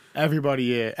 Everybody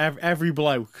here, every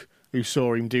bloke who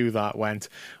saw him do that went,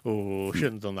 oh,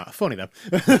 shouldn't have done that. Funny though.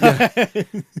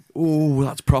 Oh,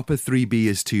 that's proper 3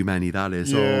 beers too many, that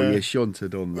is. Yeah. Oh, you shouldn't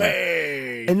have done that.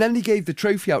 Hey! And then he gave the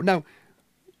trophy out. Now,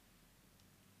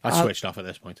 I switched off at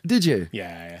this point. did you?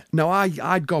 Yeah. No,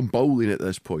 I'd gone bowling at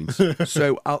this point.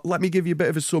 So let me give you a bit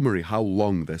of a summary how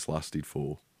long this lasted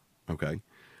for. Okay.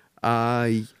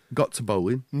 I got to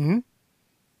bowling. Mm-hmm.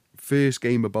 First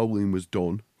game of bowling was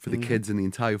done for the kids and the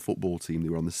entire football team. They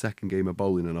were on the second game of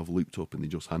bowling and I've looked up and they're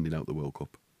just handing out the World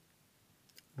Cup.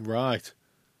 Right.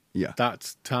 Yeah.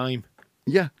 That's time.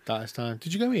 Yeah. That is time.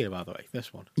 Did you go here, by the way?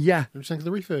 This one. Yeah. What do you think of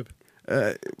the refurb?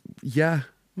 Yeah.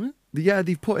 Hmm? Yeah,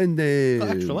 they've put in the... Got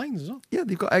extra lanes as well. Yeah,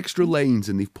 they've got extra lanes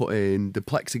and they've put in the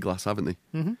plexiglass, haven't they?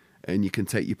 Mm-hmm. And you can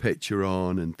take your picture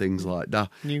on and things like that.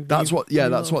 That's what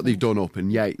they've done up.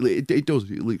 And yeah, it does.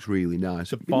 It looks really nice.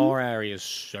 The bar area is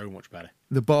so much better.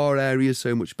 The bar area is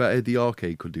so much better. The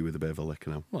arcade could do with a bit of a lick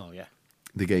now. Well, yeah.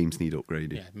 The games need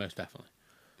upgrading. Yeah, most definitely.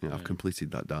 Yeah, I've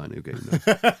completed that Dino game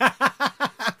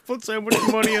now. put so much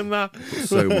money in that.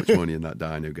 So much money in that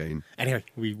dino game. Anyway,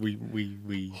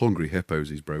 we Hungry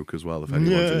Hippos is broke as well, if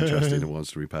anyone's interested and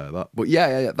wants to repair that. But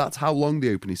yeah, that's how long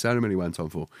the opening ceremony went on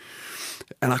for.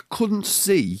 And I couldn't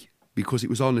see, because it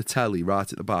was on the telly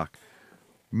right at the back,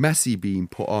 Messi being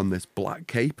put on this black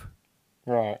cape.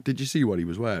 Right. Did you see what he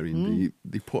was wearing?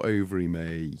 They put over him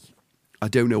I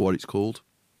don't know what it's called.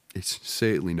 It's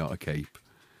certainly not a cape.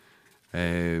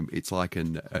 It's like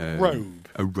robe.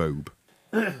 A robe.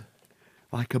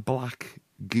 Like a black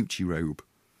Gucci robe.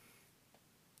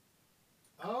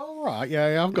 Oh, right.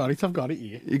 Yeah, I've got it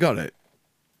here. You got it?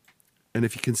 And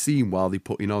if you can see him while they're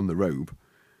putting on the robe,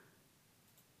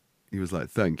 he was like,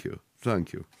 thank you.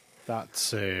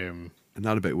 That's, And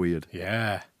that a bit weird.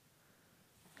 yeah.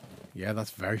 Yeah,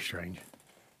 that's very strange.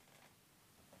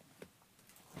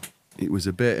 It was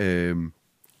a bit,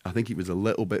 I think it was a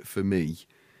little bit, for me,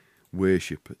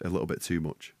 worship, a little bit too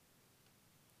much.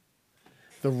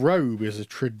 The robe is a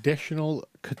traditional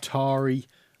Qatari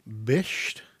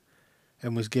bisht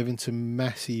and was given to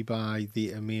Messi by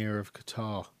the Emir of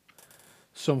Qatar.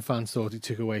 Some fans thought it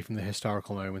took away from the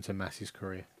historical moment in Messi's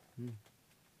career.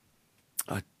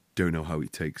 I don't know how he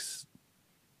takes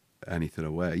anything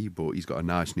away, but he's got a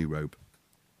nice new robe.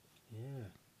 Yeah.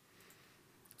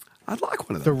 I'd like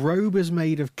one of The them. robe is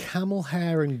made of camel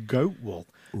hair and goat wool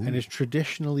and is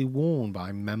traditionally worn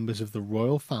by members of the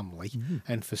royal family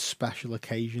and for special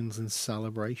occasions and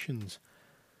celebrations.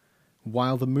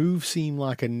 While the move seemed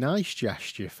like a nice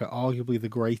gesture for arguably the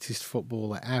greatest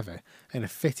footballer ever and a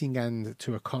fitting end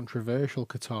to a controversial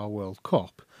Qatar World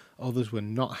Cup, others were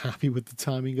not happy with the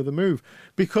timing of the move.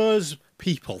 Because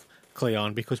people,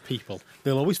 Cleon,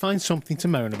 they'll always find something to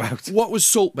moan about. What was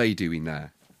Salt Bay doing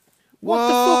there? What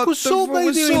the fuck was Salt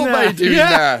Bay doing there?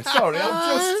 there? Sorry,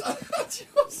 I'm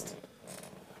just...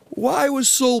 Why was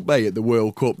Salt Bay at the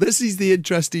World Cup? This is the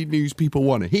interesting news people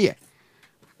want to hear.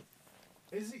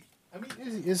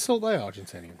 Is Salt Bay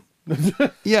Argentinian?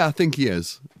 Yeah, I think he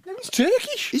is. No, he's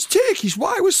Turkish. He's Turkish.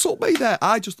 Why was Salt Bay there?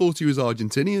 I just thought he was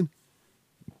Argentinian.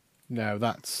 No,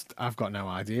 I've got no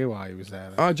idea why he was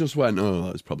there. I just went, oh,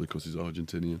 that's probably because he's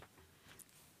Argentinian.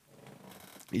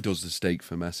 He does the steak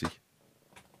for Messi.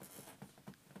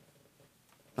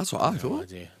 That's what I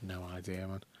thought. No idea,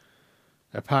 man.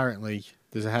 Apparently,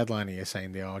 there's a headline here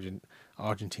saying the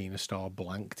Argentina star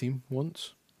blanked him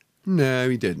once. No,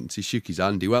 he didn't. He shook his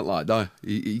hand. He went like that.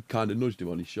 He kind of nudged him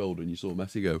on his shoulder, and you saw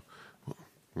Messi go,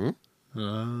 huh?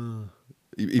 Ah.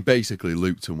 He basically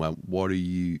looked and went, what are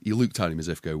you... He looked at him as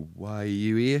if go, why are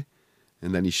you here?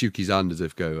 And then he shook his hand as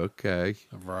if go, okay.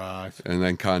 Right. And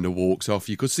then kind of walks off.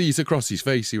 You could see it across his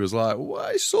face. He was like,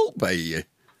 why is Salt Bay here?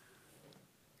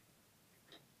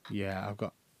 Yeah, I've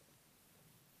got...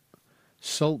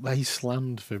 Salt Bay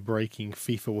slammed for breaking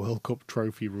FIFA World Cup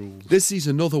trophy rules. This is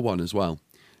another one as well.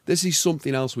 This is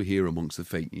something else we hear amongst the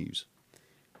fake news.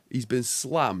 He's been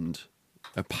slammed,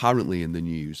 apparently in the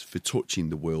news, for touching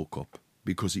the World Cup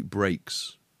because it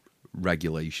breaks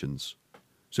regulations.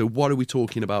 So what are we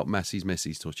talking about Messi's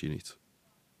missus touching it?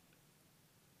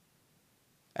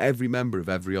 Every member of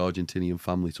every Argentinian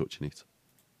family touching it.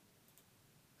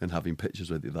 And having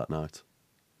pictures with it that night.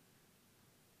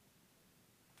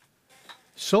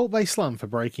 Salt Bay slammed for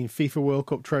breaking FIFA World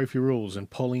Cup trophy rules and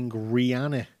pulling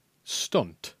Rihanna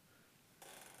stunt.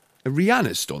 A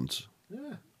Rihanna stunt?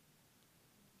 Yeah.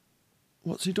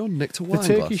 What's he done? Nicked a The wine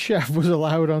Turkish glass? chef was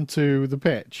allowed onto the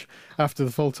pitch after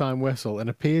the full-time whistle and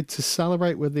appeared to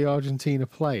celebrate with the Argentina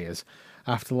players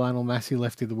after Lionel Messi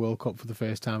lifted the World Cup for the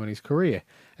first time in his career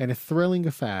in a thrilling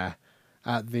affair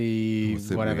at the I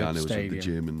think whatever Rihanna was with stadium. the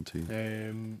German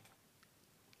team.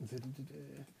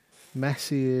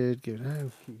 Messi had given...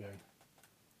 Oh, keep going.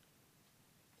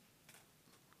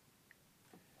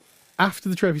 After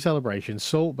the trophy celebration,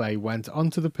 Salt Bay went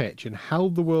onto the pitch and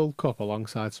held the World Cup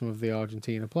alongside some of the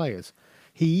Argentina players.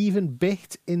 He even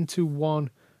bit into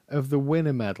one of the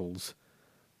winner medals.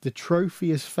 The trophy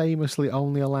is famously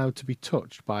only allowed to be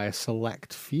touched by a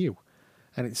select few,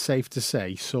 and it's safe to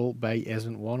say Salt Bay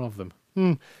isn't one of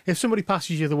them. If somebody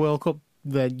passes you the World Cup,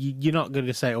 then you're not going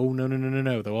to say, oh,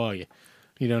 no, though, are you?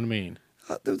 You know what I mean?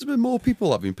 There's been more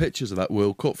people having pictures of that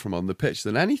World Cup from on the pitch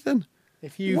than anything.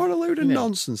 What a load of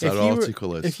nonsense that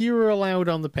article is. If you were allowed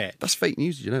on the pitch... That's fake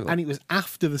news, did you know that? And it was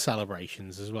after the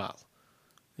celebrations as well.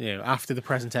 You know, after the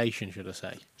presentation, should I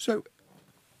say. So,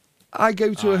 I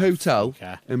go to a hotel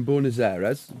okay. in Buenos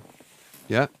Aires,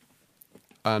 yeah,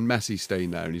 and Messi's staying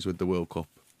there and he's with the World Cup.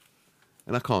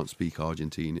 And I can't speak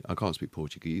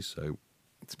Portuguese, so...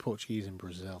 It's Portuguese in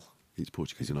Brazil. It's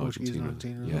Portuguese Is it in Portuguese in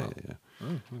Argentina. Argentina as Yeah.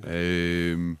 Oh,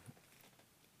 okay.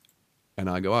 And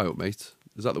I go out, mate.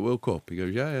 is that the World Cup? He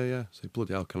goes, yeah. So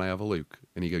bloody hell, can I have a look?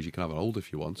 And he goes, you can have an hold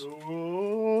if you want.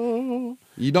 Oh.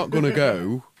 You're not going to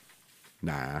go,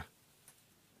 nah,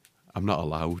 I'm not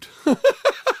allowed.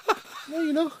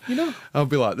 No, you know. I'll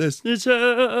be like this. You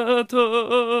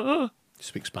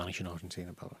speak Spanish in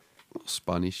Argentina, by the way. Not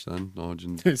Spanish then,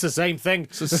 Argent. It's the same thing.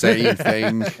 It's the same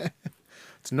thing.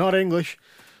 It's not English.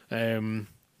 No,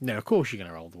 of course you're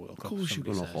going to hold the World Cup. Of course you're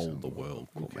somebody going to says. hold the World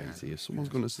Cup, matey. If someone's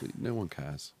going to see, no one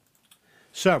cares.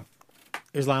 So,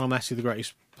 is Lionel Messi the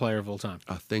greatest player of all time?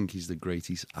 I think he's the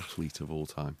greatest athlete of all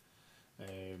time.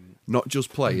 Um, Not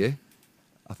just player,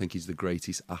 I think he's the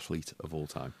greatest athlete of all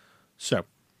time. So,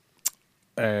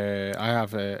 I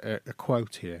have a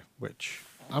quote here, which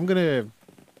I'm gonna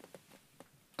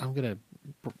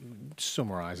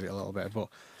summarize it a little bit. But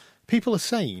people are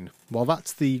saying, well,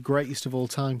 that's the greatest of all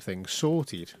time thing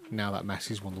sorted now that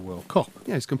Messi's won the World Cup.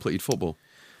 Yeah, he's completed football.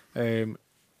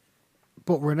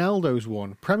 But Ronaldo's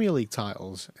won Premier League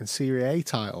titles and Serie A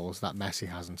titles that Messi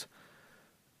hasn't.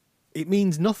 It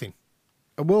means nothing.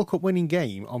 A World Cup winning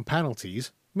game on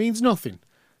penalties means nothing.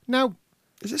 Now,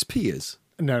 Is this Piers?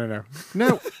 no.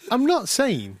 No, I'm not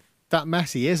saying that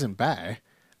Messi isn't better.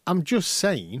 I'm just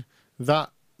saying that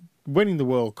winning the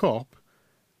World Cup,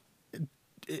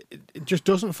 it just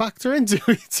doesn't factor into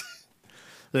it.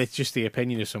 It's just the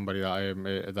opinion of somebody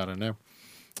that I know.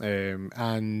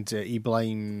 And he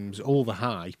blames all the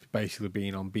hype basically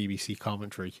being on BBC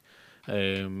commentary.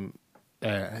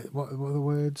 What are the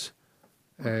words?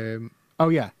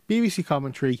 BBC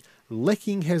commentary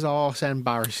licking his arse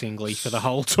embarrassingly for the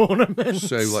whole tournament.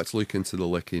 So let's look into the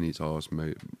licking his arse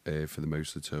for the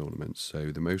most of the tournaments.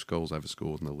 So the most goals ever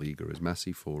scored in the Liga is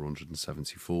Messi,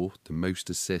 474. The most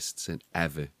assists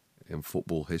ever in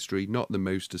football history. Not the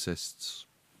most assists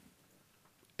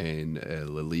in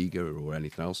La Liga or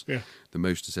anything else. Yeah. The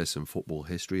most assists in football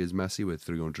history is Messi with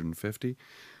 350.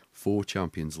 4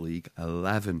 Champions League,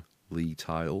 11 league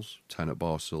titles, 10 at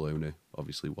Barcelona,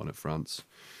 obviously 1 at France.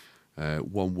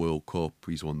 1 World Cup.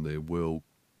 He's won the World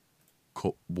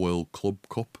Club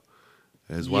Cup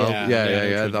as well.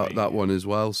 Yeah. That one as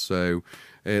well. So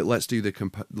let's do the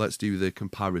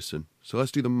comparison. So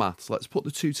let's do the maths. Let's put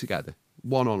the two together,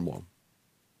 1-on-1.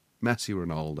 Messi,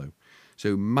 Ronaldo.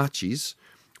 So matches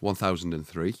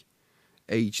 1003,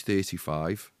 age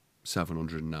 35,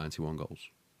 791 goals.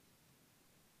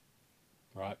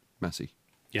 Right. Messi.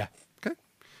 Yeah. Okay.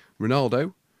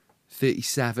 Ronaldo,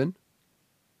 37,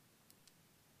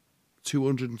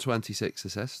 226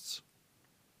 assists,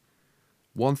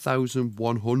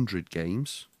 1,100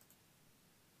 games,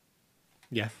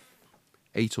 Yeah.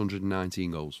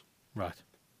 819 goals. Right.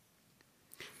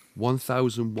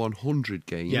 1,100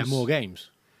 games. Yeah, more games.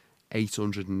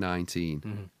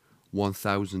 819.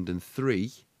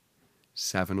 1,003,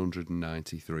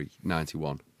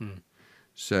 791.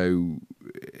 So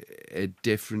a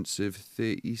difference of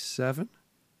 37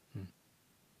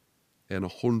 and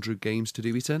 100 games to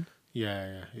do it in.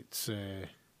 Yeah. It's the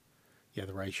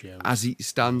ratio. As it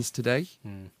stands today,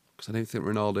 because I don't think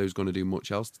Ronaldo's going to do much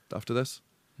else after this.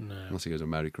 No. Unless he goes to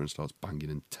America and starts banging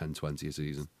in 10, 20 a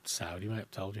season. Saudi, mate,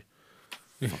 I've told you.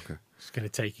 Fucker. It's going to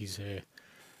take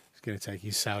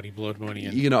his Saudi blood money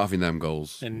and You're not having them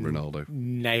goals, and Ronaldo.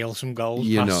 nail some goals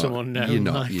You're past not. someone known.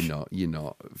 You're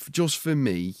not. Just for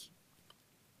me,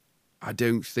 I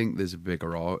don't think there's a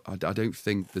bigger. I don't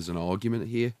think there's an argument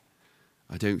here.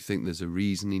 I don't think there's a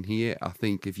reasoning here. I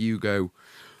think if you go,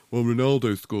 well,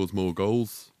 Ronaldo scores more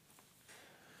goals.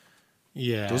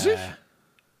 Yeah. Does he?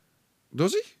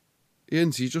 Does he?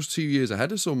 Ian, he's just 2 years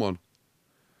ahead of someone,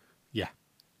 Yeah.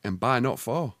 and by not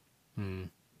far.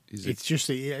 It's just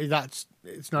it's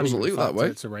not Doesn't even look a that fact, way.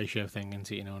 it's a ratio thing, isn't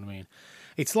it? You know what I mean?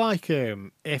 It's like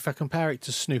if I compare it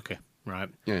to snooker, right?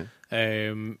 Yeah.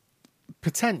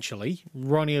 Potentially,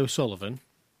 Ronnie O'Sullivan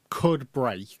could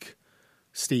break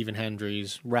Stephen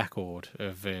Hendry's record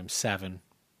of 7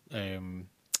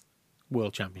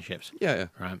 world championships. Yeah.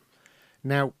 Right.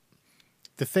 Now,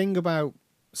 the thing about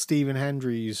Stephen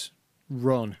Hendry's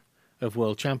run of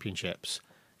world championships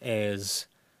is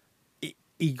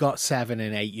he got 7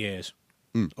 in 8 years.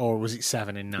 Or was it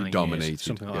 7 in 9 years? dominated.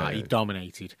 Something like Yeah, that. He yeah.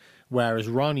 dominated. Whereas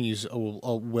Ronnie's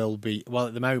will be, well,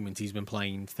 at the moment, he's been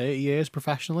playing 30 years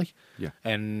professionally. Yeah.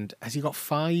 And has he got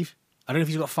 5? I don't know if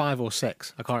he's got 5 or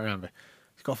 6. I can't remember.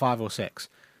 He's got 5 or 6.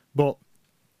 But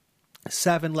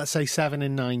 7, let's say 7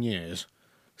 in 9 years,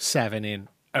 7 in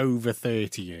over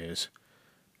 30 years.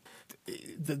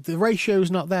 The ratio's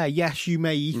not there. Yes, you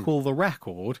may equal the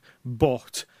record,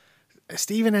 but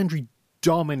Stephen Hendry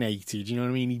dominated, you know what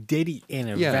I mean? He did it in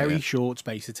a very short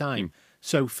space of time.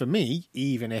 So for me,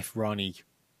 even if Ronnie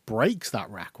breaks that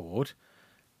record,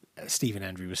 Stephen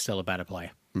Hendry was still a better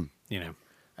player. You know,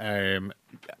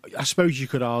 I suppose you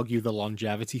could argue the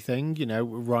longevity thing. You know,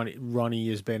 Ronnie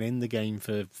has been in the game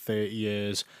for 30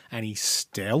 years and he's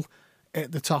still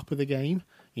at the top of the game.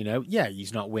 You know, yeah,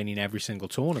 he's not winning every single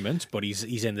tournament, but he's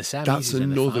in the semis. That's he's in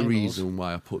the another finals. reason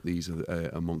why I put these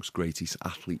amongst greatest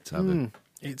athletes ever.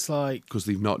 It's like, Because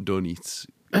they've not done it.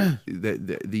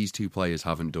 These two players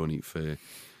haven't done it for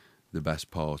the best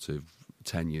part of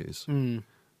 10 years.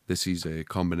 This is a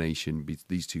combination.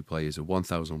 These two players are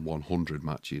 1,100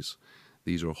 matches.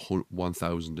 These are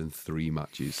 1,003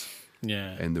 matches.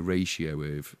 yeah, And the ratio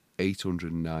of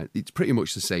 809, it's pretty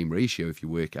much the same ratio if you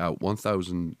work it out.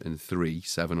 1,003,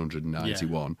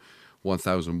 791,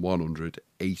 1,100,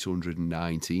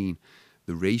 819.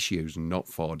 The ratio's not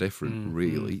far different,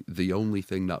 really. The only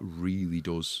thing that really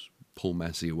does pull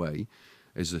Messi away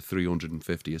is the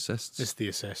 350 assists, it's the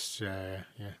assists. Yeah.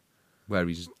 where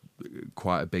he's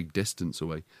quite a big distance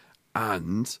away.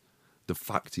 And the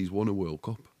fact he's won a World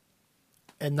Cup.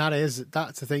 And that's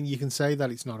the thing. You can say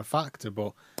that it's not a factor,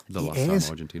 but The it last is.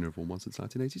 time Argentina have won one since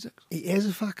 1986. It is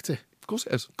a factor. Of course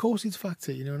it is. Of course, it's a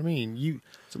factor. You know what I mean?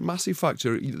 It's a massive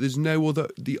factor. There's no other.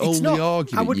 The It's only not- I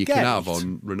argument would you can get have it.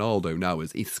 on Ronaldo now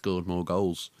is he scored more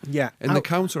goals. Yeah, And the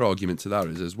counter argument to that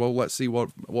is, well, let's see what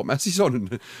Messi's on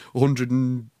in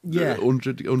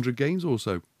 100 games or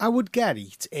so. I would get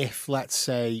it if, let's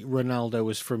say, Ronaldo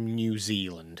was from New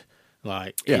Zealand,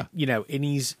 like, Yeah. you know,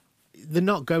 and they're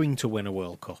not going to win a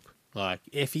World Cup. Like,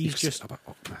 if he's just, About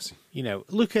Messi. you know,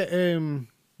 look at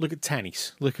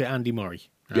tennis, look at Andy Murray.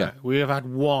 right? Yeah. We have had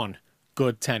one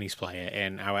good tennis player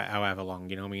in however long.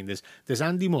 You know what I mean? There's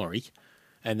Andy Murray,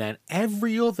 and then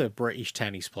every other British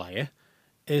tennis player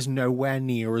is nowhere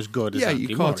near as good as Yeah, Andy you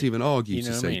Murray. can't even argue You know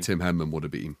to what I say mean? Tim Henman would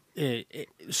have been.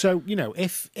 So, you know,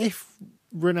 if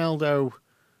Ronaldo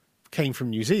came from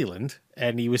New Zealand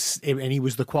and he was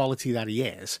the quality that he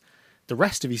is, the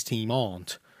rest of his team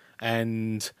aren't,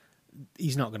 and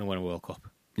he's not going to win a World Cup.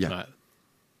 Yeah. Right.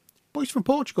 But he's from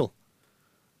Portugal.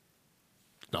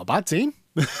 Not a bad team.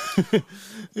 You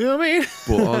know what I mean?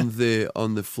 But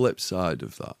on the flip side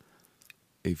of that,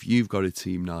 if you've got a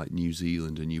team like New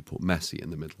Zealand and you put Messi in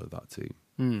the middle of that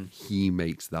team, he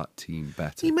makes that team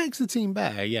better. He makes the team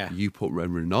better, yeah. You put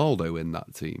Ronaldo in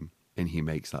that team and he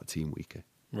makes that team weaker.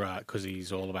 Right, because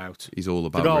he's all about... He's all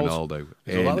about goals. Ronaldo.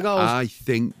 He's all about the And goals. I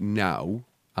think now,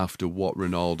 after what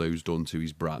Ronaldo's done to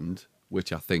his brand,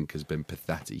 which I think has been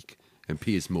pathetic, and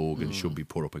Piers Morgan should be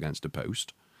put up against a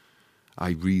post, I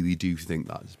really do think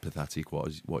that's pathetic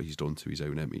what he's done to his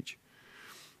own image.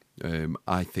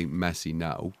 I think Messi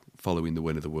now, following the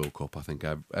win of the World Cup, I think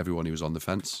everyone who was on the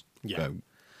fence, Yeah. go,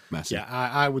 Messi. Yeah,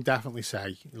 I would definitely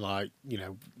say, like, you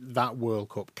know, that World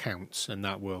Cup counts, and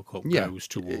that World Cup Yeah, goes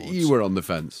towards you were on the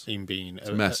fence. him being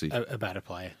Messi. a better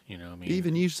player. You know what I mean?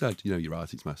 Even you said, you're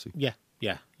right, it's Messi. Yeah.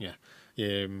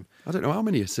 I don't know how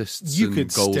many assists You and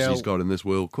could goals still- he's got in this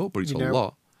World Cup, but it's You a know,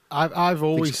 lot. I've I think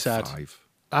always it's said, 5.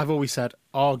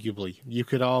 arguably, you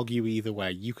could argue either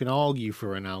way. You can argue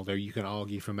for Ronaldo, you can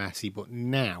argue for Messi, but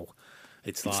now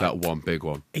it's like It's that one big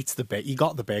one. it's the big. You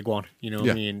got the big one. You know what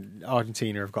Yeah. I mean?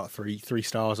 Argentina have got three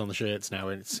stars on the shirts now,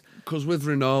 and it's Because with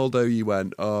Ronaldo, you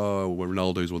went, oh, well,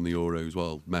 Ronaldo's won the Euros.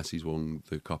 Well, Messi's won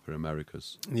the Copa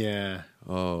Americas. yeah.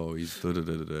 Oh, he's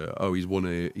oh, he's won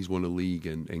a league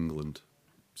in England.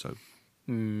 So,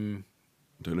 I don't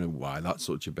know why that's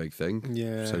such a big thing.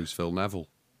 Yeah. So's Phil Neville.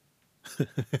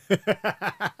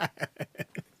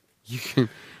 You can,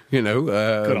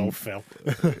 Good old Phil.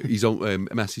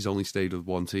 Messi's only stayed with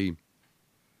one team.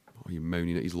 Oh, you're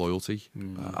moaning at his loyalty.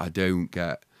 I don't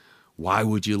get. Why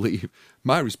would you leave?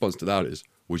 My response to that is,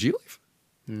 would you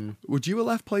leave? Would you have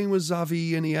left playing with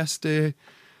Xavi, Iniesta,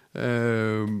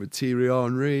 Thierry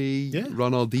Henry, Yeah.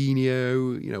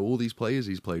 Ronaldinho? All these players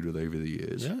he's played with over the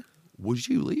years. Yeah. Would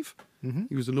you leave?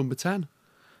 He was the number 10.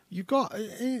 You got,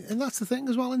 and that's the thing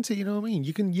as well, isn't it? You know what I mean?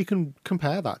 You can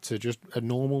compare that to just a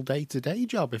normal day-to-day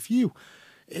job. If you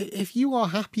are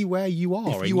happy where you are,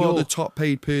 If and you are you're- the top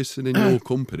paid person in your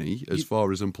company, as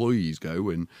far as employees go,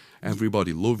 and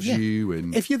everybody loves Yeah. you,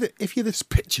 and if you're the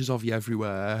pictures of you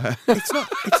everywhere.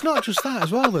 it's not just that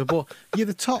as well though, but you're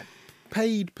the top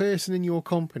paid person in your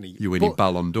company. You winning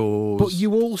Ballon d'Ors. But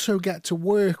you also get to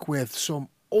work with some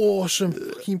awesome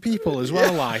fucking people as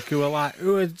well,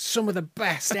 who are some of the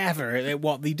best ever at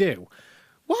what they do.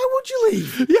 Why would you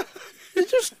leave? Yeah,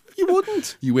 you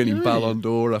wouldn't. You're winning Yeah. Ballon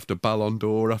d'Or after Ballon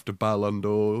d'Or after Ballon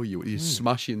d'Or. You're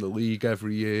smashing the league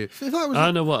every year. If that was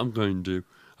I know what I'm going to do.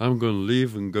 I'm going to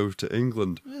leave and go to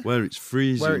England, where it's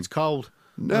freezing. where it's cold.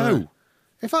 No.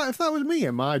 If that was me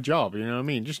and my job, you know what I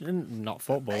mean? Just not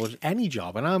football, just any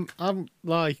job, and I'm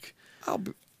like,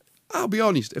 I'll be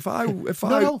honest.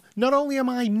 Not only am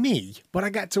I me, but I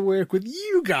get to work with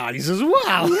you guys as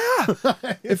well. Yeah.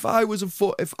 if I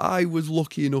was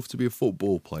lucky enough to be a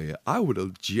football player, I would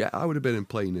have been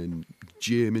playing in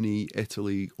Germany,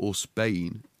 Italy, or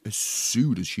Spain as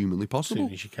soon as humanly As possible.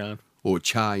 soon as you can. Or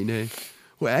China,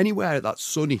 or anywhere that's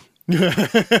sunny.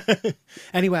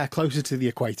 Anywhere closer to the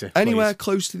equator. Anywhere please.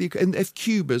 close to the. And if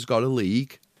Cuba's got a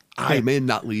league, I'm in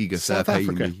that league if South they're paying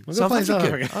Africa. me. We'll go play South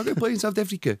Africa. I'll go play in South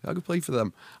Africa. I'll go play for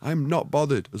them. I'm not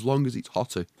bothered as long as it's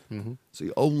hotter. Mm-hmm. It's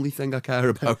the only thing I care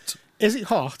about. Is it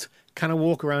hot? Can I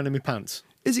walk around in my pants?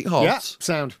 Is it hot? Yeah,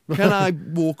 sound. Can I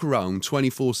walk around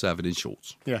 24/7 in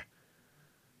shorts? Yeah.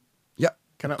 Yeah.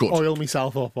 Can I Good. oil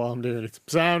myself up while I'm doing it?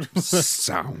 Sound.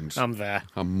 Sound. I'm there.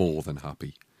 I'm more than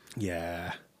happy.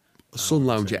 Yeah. Sun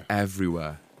lounger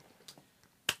everywhere.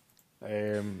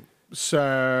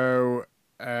 So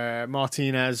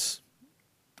Martinez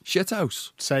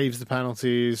Shithouse. saves the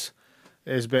penalties.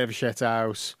 Is a bit of a shit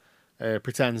house.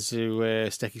 Pretends to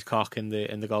stick his cock in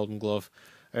the Golden Glove.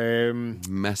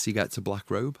 Messi gets a black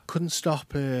robe. Couldn't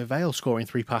stop Vale scoring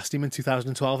 3 past him in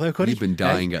 2012, though, could he? You've been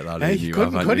dying at that, Hey, ain't you?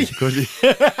 couldn't, haven't could you?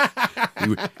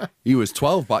 He was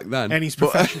 12 back then. And his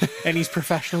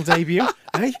professional debut.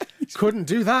 Hey, couldn't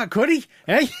do that, could he?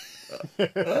 Hey.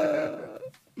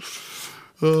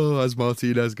 Oh, as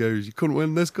Martinez goes, you couldn't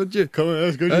win this, could you? Come on,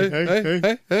 that's good.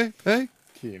 Hey.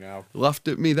 You know. Laughed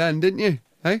at me then, didn't you?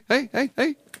 Hey.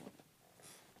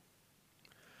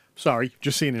 Sorry,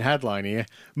 just seen a headline here.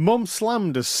 Mum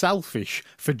slammed as selfish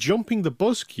for jumping the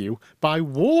bus queue by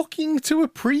walking to a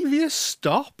previous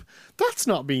stop. That's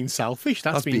not being selfish.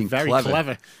 That's being very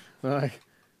clever. Like,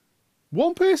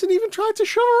 one person even tried to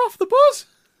shove her off the bus.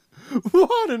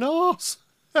 What an arse.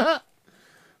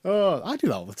 Oh, I do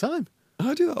that all the time.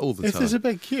 I do that all the If time. there's a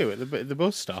big queue at the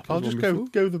bus stop, I'll just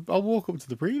one I'll walk up to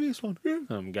the previous one.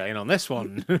 I'm getting on this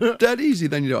one. Dead easy,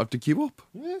 then you don't have to queue up.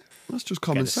 Yeah. That's just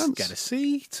common sense. Get a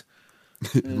seat.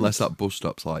 Unless that bus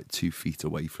stop's like 2 feet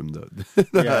away from Yeah.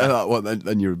 that one,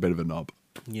 then you're a bit of a knob.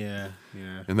 Yeah.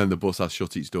 And then the bus has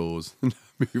shut its doors and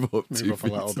move up 2 up a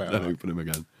feet little bit, and then like. open them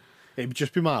again. It'd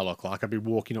just be my luck. Like I'd be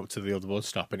walking up to the other bus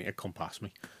stop and it'd come past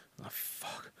me. Oh,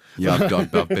 fuck. Yeah,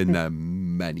 I've been there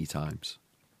many times.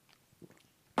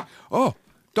 Oh,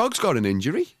 dog's got an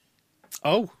injury.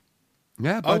 Oh,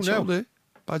 Yeah, bad no. shoulder.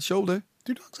 Bad shoulder.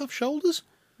 do dogs have shoulders?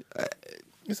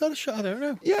 Is that a shot? I don't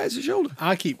know. Yeah, it's a shoulder.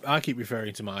 I keep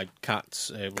referring to my cat's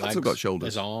legs have got shoulders.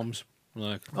 as arms.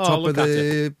 Like, Top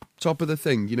of the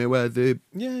thing, you know where the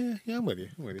Yeah, I'm with you.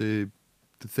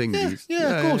 the thing Yeah, is.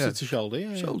 of course it's a shoulder.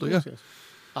 Yeah, Shoulder, of course yeah. it is.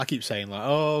 I keep saying like,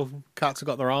 oh, cats have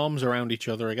got their arms around each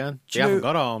other again. Do They you haven't know-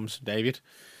 got arms, David.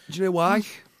 Do you know why?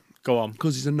 Go on.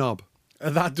 Because he's a knob.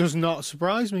 That does not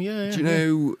surprise me. Yeah. Do you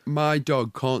know my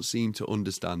dog can't seem to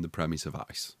understand the premise of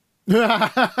ice?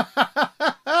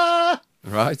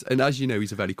 Right? And as you know,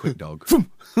 he's a very quick dog.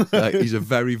 He's a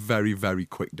very, very, very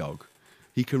quick dog.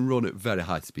 He can run at very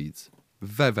high speeds.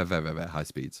 Very, very, very, very high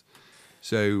speeds.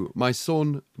 So my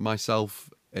son, myself,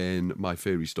 and my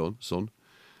furry son,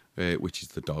 which is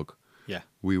the dog, Yeah.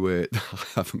 we were... I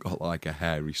haven't got like a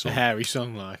hairy A son. hairy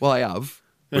son, like. Well, I have,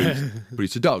 but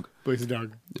it's a dog. But it's a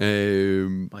dog.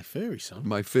 My furry son.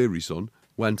 my furry son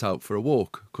went out for a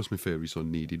walk because my furry son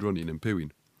needed running and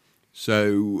pooing.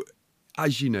 So,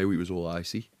 as you know, it was all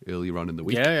icy earlier on in the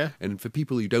week. Yeah. And for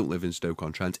people who don't live in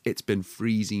Stoke-on-Trent, it's been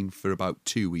freezing for about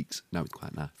 2 weeks. Now it's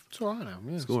quite nice. It's all right now.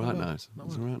 Yeah, It's all right not now. bad. It's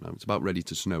all right now. It's about ready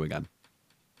to snow again.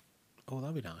 Oh,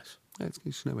 that'd be nice. Yeah, it's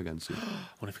going to snow again soon. I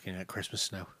wonder if we can get Christmas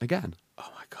snow. Again. Oh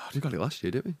my god. We got it last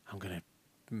year, didn't we? I'm gonna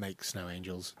make snow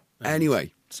angels. and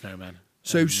Anyway. snowmen.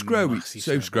 So And Scrowy, massive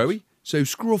so snowballs. Scrowy, so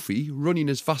Scruffy, running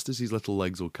as fast as his little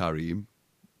legs will carry him,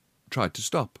 tried to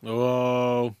stop.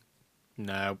 Oh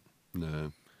no.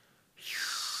 No.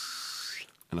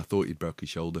 And I thought he'd broke his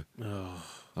shoulder. Oh,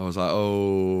 I was like,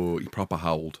 oh, he proper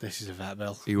howled. this is a vet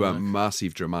bill. He went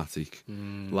massive dramatic,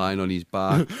 lying on his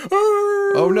back.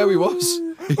 Oh no, he was.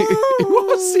 He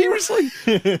was, seriously.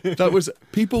 That was,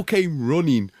 people came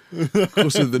running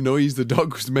because of the noise the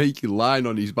dog was making, lying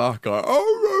on his back. Like,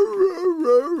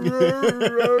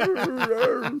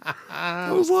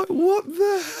 I was like, what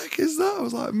the heck is that? I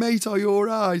was like, mate, are you all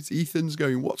right? Ethan's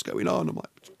going, what's going on? I'm like,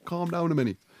 calm down a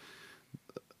minute.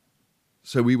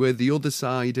 So we were the other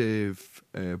side of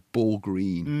Ball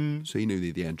Green. So you know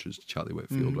the entrance to Charlie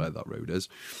Whitfield where that road is.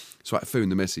 So I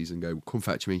phoned the missus and go, come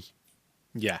fetch me.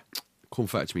 Yeah. Come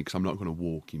fetch me because I'm not going to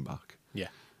walk him back. Yeah.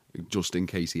 Just in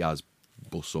case he has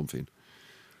bust something.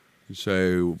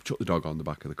 So chucked the dog on the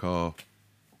back of the car.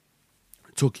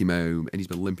 Took him home and he's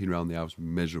been limping around the house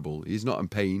miserable. He's not in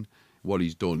pain. What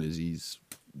he's done is he's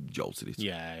jolted it.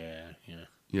 Yeah.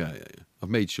 Yeah. I've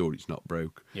made sure it's not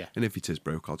broke. Yeah. And if it is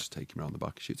broke, I'll just take him around the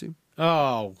back and shoot him.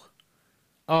 Oh,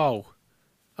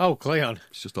 Cleon.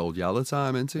 It's just old Yalla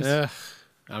time, isn't it? Yeah.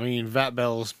 I mean, vet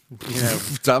bills,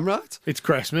 Damn right. it's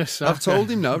Christmas. I've told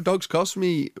him now, dogs cost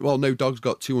me... Well, no, dog's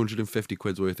got 250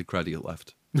 quid's worth of credit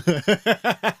left.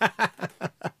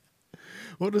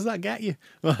 What does that get you?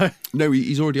 No,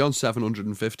 he's already on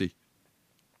 750.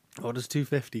 What does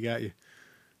 250 get you?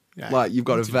 Yeah, Like, you've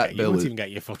got a vet You bill. won't even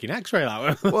get your fucking X-ray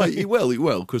that way. Well, he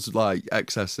will, because, like,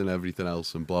 excess and everything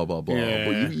else and blah, blah, blah. Yeah.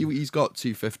 But he's got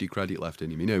 250 credit left in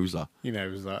him. He knows that. He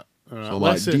knows that. All right, So I'm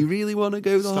like, listen, do you really want to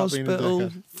go to the stop being a hospital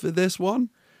dickhead. for this one?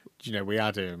 Do you know, we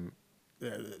had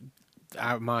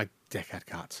my dickhead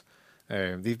cats.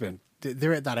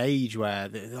 They're at that age where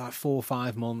they're like 4 or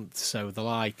 5 months, so they're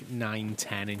like 9,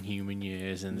 10 in human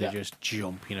years, and they're just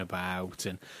jumping about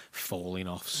and falling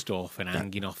off stuff and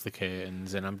hanging off the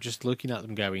curtains. And I'm just looking at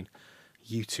them going,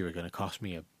 you two are going to cost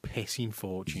me a pissing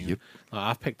fortune. Yep. Like,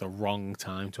 I've picked the wrong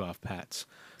time to have pets.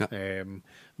 Yeah.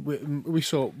 We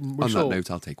saw. On that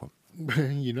note, I'll take one.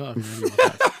 You're not having any more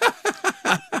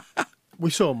cats. We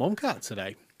saw a mum cat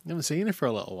today. Haven't seen her for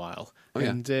a little while. Oh, yeah.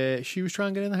 And she was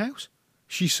trying to get in the house.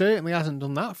 She certainly hasn't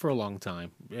done that for a long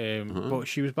time. But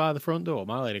she was by the front door.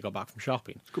 My lady got back from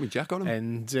shopping. It's got me Jack on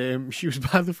him. And she was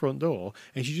by the front door,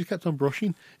 and she just kept on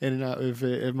brushing in and out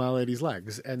of my lady's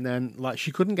legs. And then, like,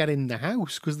 she couldn't get in the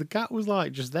house because the cat was,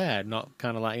 like, just there, not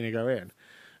kind of letting her go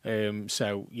in.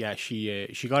 So, yeah,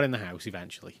 she got in the house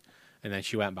eventually. And then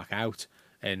she went back out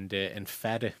and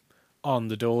fed her on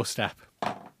the doorstep.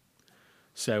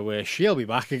 So she'll be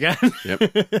back again.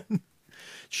 Yep.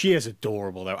 She is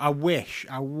adorable, though. I wish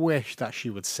that she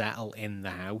would settle in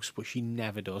the house, but she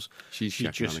never does. She's she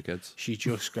checking just, on the kids. She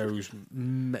just goes...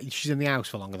 she's in the house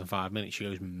for longer than 5 minutes. She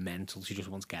goes mental. She just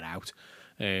wants to get out.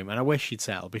 And I wish she'd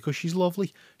settle because she's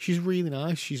lovely. She's really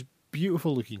nice. She's a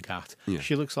beautiful-looking cat. Yeah.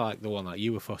 She looks like the one that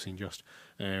you were fussing just.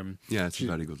 Yeah, it's a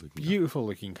very good looking cat.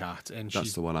 Beautiful-looking cat. And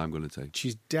That's the one I'm going to take.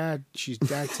 She's dead. She's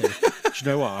dead too. Do you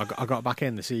know what? I got back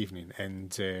in this evening,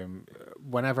 and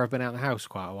whenever I've been out of the house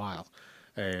quite a while,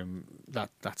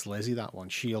 that's Lizzie. That one.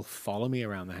 She'll follow me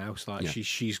around the house. Like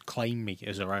she's claimed me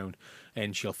as her own,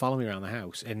 and she'll follow me around the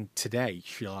house. And today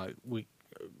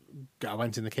I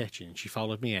went in the kitchen, and she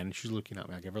followed me in. She was looking at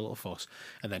me. I gave her a little fuss,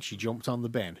 and then she jumped on the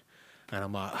bin. And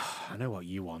I'm like, I know what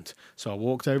you want. So I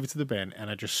walked over to the bin and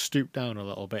I just stooped down a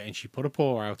little bit, and she put a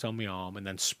paw out on my arm and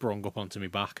then sprung up onto my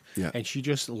back. Yeah. And she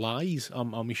just lies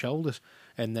on my shoulders.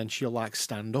 And then she'll like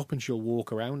stand up and she'll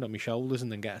walk around on my shoulders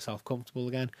and then get herself comfortable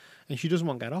again. And she doesn't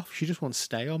want to get off. She just wants to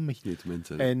stay on me. You need to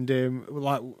maintain. And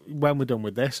like when we're done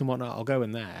with this and whatnot, I'll go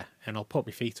in there and I'll put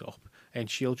my feet up and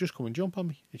she'll just come and jump on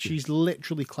me. And she's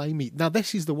literally claimed me. Now,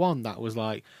 this is the one that was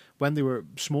like, when they were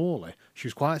smaller, she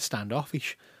was quite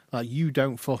standoffish. Like, you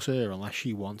don't fuss her unless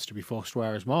she wants to be fussed,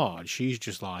 whereas Marge, she's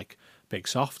just like big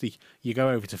softy. You go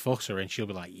over to fuss her and she'll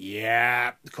be like,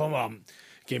 yeah, come on,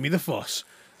 give me the fuss.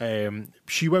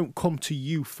 She won't come to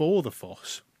you for the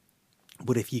fuss,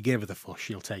 but if you give her the fuss,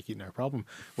 she'll take it no problem.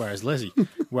 Whereas Lizzie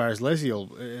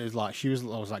is like, I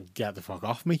was like, get the fuck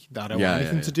off me. I don't want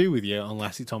anything to do with you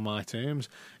unless it's on my terms.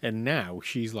 And now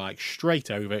she's like straight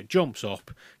over, jumps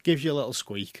up, gives you a little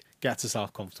squeak, gets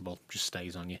herself comfortable, just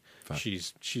stays on you. Fair.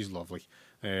 She's lovely.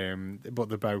 But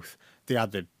they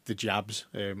had the jabs,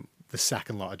 the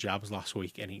second lot of jabs last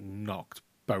week, and it knocked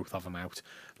both of them out.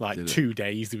 Like 2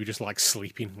 days, they were just like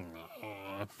sleeping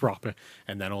proper,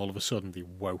 and then all of a sudden they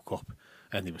woke up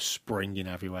and they were springing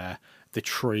everywhere. The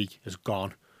tree is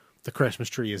gone. The Christmas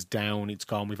tree is down. It's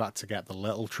gone. We've had to get the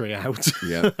little tree out.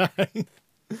 Yeah.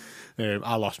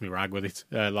 I lost my rag with it.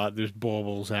 Like, there's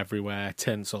baubles everywhere,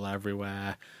 tinsel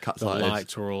everywhere. Cat's the lighted.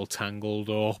 lights were all tangled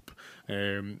up,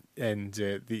 and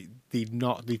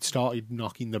they'd started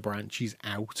knocking the branches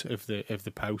out of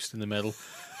the post in the middle,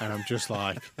 and I'm just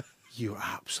like, you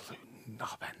absolute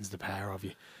knobheads, the pair of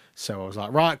you. So I was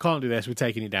like, right, can't do this. We're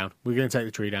taking it down. We're going to take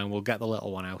the tree down. We'll get the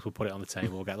little one out. We'll put it on the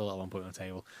table. We'll get the little one, put it on the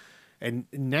table. And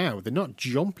now they're not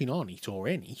jumping on it or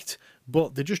in it,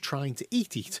 but they're just trying to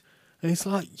eat it. And it's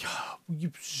like,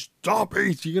 you stop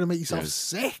it. You're going to make yourself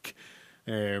sick.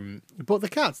 But the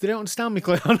cats, they don't understand me,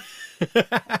 Cleon.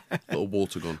 Little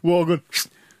water gun. Water gun.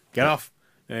 Get off.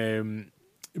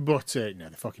 But no, they're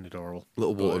fucking adorable.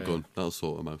 Little water gun. That'll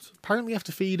sort them out. Apparently you have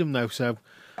to feed them, though, so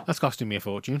that's costing me a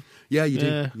fortune. Yeah, you do.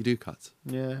 Yeah. You do, cats.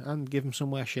 Yeah, and give them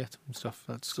somewhere shit and stuff.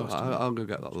 That's So costing me. I'll go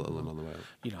get that little one on the way out.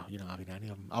 You're not having any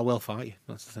of them. I will fight you.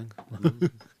 That's the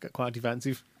thing. Get quite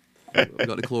defensive. We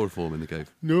got the chloroform in the cave.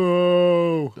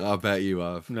 No. I bet you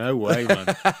have. No way, man.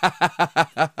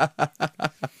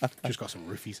 Just got some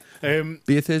roofies.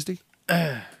 Beer Thursday?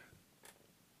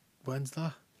 When's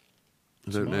that?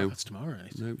 I don't know. It's tomorrow, isn't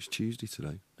it? No, it's Tuesday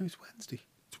today. No, it's Wednesday.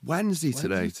 It's Wednesday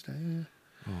today. Wednesday today,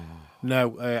 yeah. No,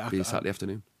 Be a Saturday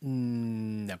afternoon.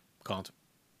 no, can't.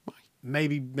 Why?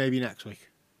 Maybe next week.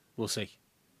 We'll see.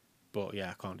 But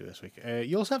yeah, I can't do this week.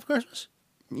 You also have Christmas?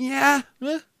 Yeah.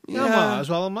 Yeah. Yeah. I might as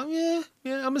well. I'm like, yeah.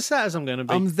 I'm as set as I'm going to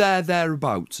be. I'm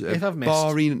thereabouts. If I've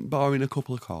missed- barring a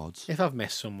couple of cards. If I've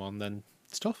missed someone, then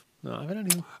it's tough. No, I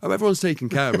don't know. Oh, everyone's taken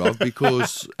care of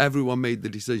because everyone made the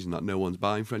decision that no one's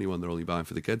buying for anyone. They're only buying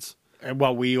for the kids.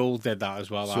 Well, we all did that as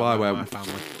well. So I went, my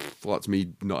family. Well, that's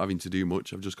me not having to do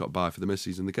much. I've just got to buy for the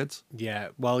missus and the kids. Yeah,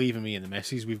 well, even me and the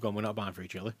missus, we're not buying for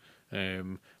each other.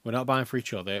 We're not buying for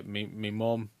each other. Me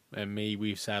mum and me,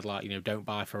 we've said, like, don't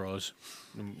buy for us.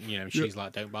 And, she's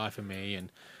like, don't buy for me,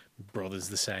 and brother's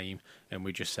the same. And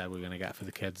we just said we're going to get for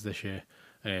the kids this year.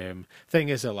 Thing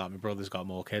is, though, like, my brother's got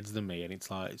more kids than me, and it's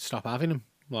like, stop having them.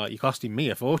 Like, you're costing me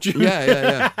a fortune.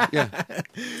 Yeah.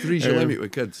 3's your limit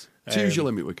with kids. 2's your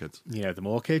limit with kids. Yeah, the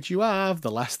more kids you have,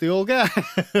 the less they all get.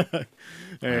 I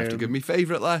have to give me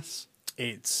favourite less.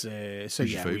 It's so Who's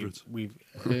your favourite? We've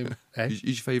Who's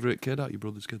your favourite kid out your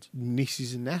brother's kids?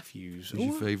 nieces and nephews. Who's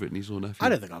your favourite niece or nephew? I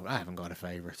don't think I haven't got a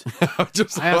favourite. I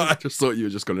just thought you were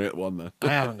just going to hit one there. I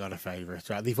haven't got a favourite.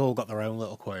 Right, they've all got their own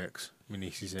little quirks. My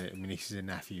nieces and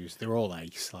nephews. They're all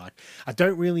ace. Like, I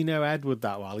don't really know Edward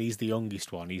that well. He's the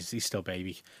youngest one. He's still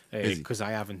baby because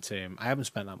I haven't spent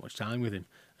that much time with him.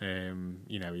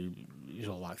 He's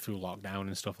all like through lockdown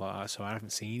and stuff like that, so I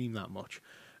haven't seen him that much.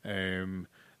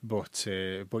 But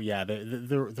yeah,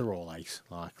 they're all ace.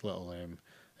 Like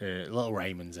little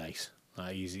Raymond's ace.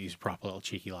 Like he's a proper little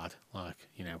cheeky lad. Like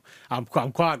I'm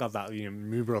quite glad that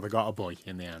my brother got a boy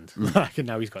in the end. Like, and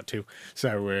now he's got 2.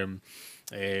 So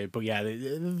but yeah,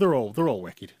 they're all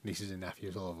wicked. Nieces and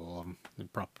nephews, all of them.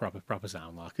 Proper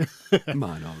sound like.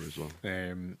 Mine are as well.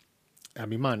 I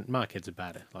mean, my kids are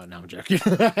better. Like, now I'm joking.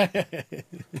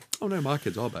 Oh no, my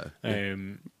kids are better.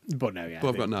 But no, yeah. But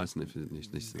I've got nice nieces and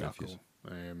nephews.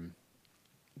 Cool.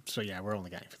 So yeah, we're only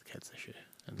getting for the kids this year,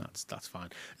 and that's fine.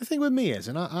 The thing with me is,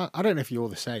 and I don't know if you're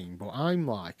the same, but I'm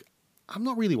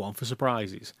not really one for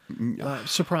surprises, like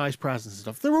surprise presents and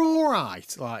stuff. They're all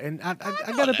right, like, and I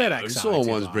get a bit excited. Someone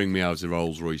wants to like. bring me out a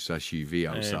Rolls Royce SUV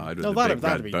outside with a big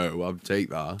red bow. I'll take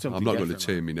that. I'm not going to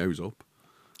turn my nose up.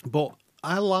 But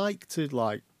I like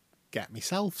to get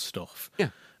myself stuff. Yeah.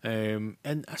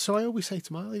 And so I always say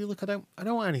to my lady, look, I don't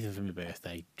want anything for my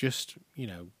birthday. Just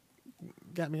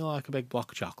get me like a big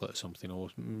block of chocolate or something, or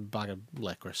a bag of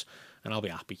licorice, and I'll be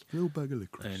happy. A little bag of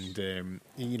licorice. And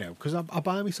because I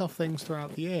buy myself things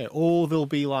throughout the year, or there'll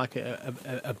be like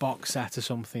a box set or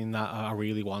something that I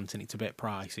really want, and it's a bit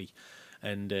pricey,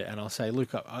 and I'll say,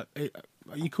 look, are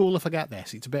you cool if I get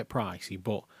this? It's a bit pricey,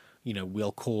 but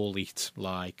we'll call it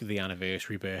like the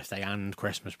anniversary, birthday, and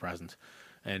Christmas present,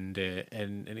 and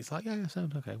it's like, yeah,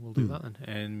 sound okay, we'll do that then,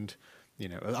 and.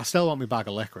 I still want my bag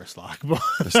of licorice, like. But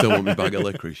I still want my bag of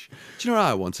licorice. Do you know what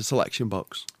I want? A selection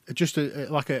box. Just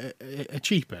a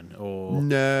cheap one, or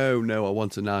No, I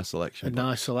want a nice selection.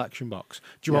 Nice selection box.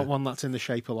 Do you want one that's in the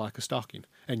shape of like a stocking,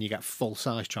 and you get full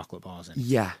size chocolate bars in?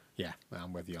 Yeah. Yeah,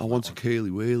 I'm with you. I want a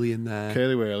curly whirly in there.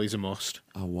 Curly whirly's a must.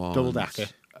 I want double decker.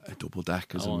 A double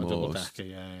decker's I want a a double must. decker.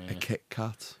 Yeah. A Kit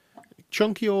Kat.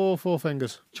 Chunky or 4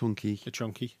 fingers? Chunky. A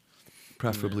chunky.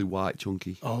 Preferably white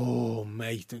chunky. Oh,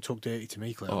 mate, don't talk dirty to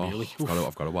me, Claire. Really.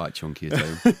 I've got a white chunky at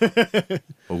home.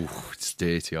 Oh, it's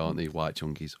dirty, aren't they? White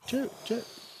chunkies.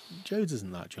 Joe's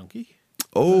isn't that chunky.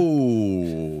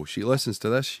 Oh, she listens to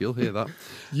this. She'll hear that.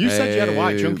 You said you had a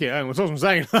white chunky at home. That's what I'm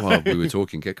saying. Well, we were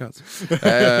talking Kit Kats.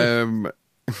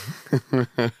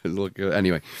 Look,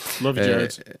 anyway. Love you,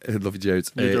 Jodes. Love you,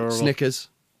 Jodes. Snickers.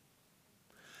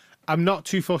 I'm not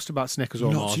too fussed about Snickers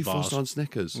or Mars bars. Not too fussed on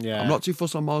Snickers. Yeah. I'm not too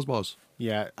fussed on Mars bars.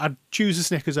 Yeah, I'd choose a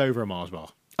Snickers over a Mars bar.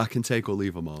 I can take or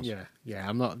leave a Mars. Yeah.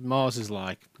 I'm not. Mars is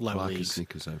like low I like leagues. a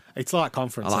Snickers though. It's like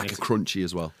conference. I like a crunchy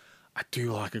as well. I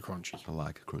do like a crunchy. I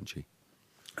like a crunchy.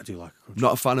 I do like a crunchy.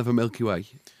 Not a fan of a Milky Way.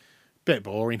 Bit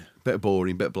boring. Bit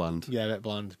boring, bit bland. Yeah, bit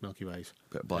bland. Milky Ways.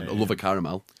 Bit bland. I love a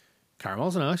caramel.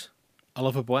 Caramels are nice. I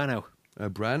love a Bueno. A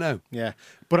Breno. Yeah,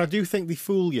 but I do think they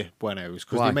fool you, Buenos,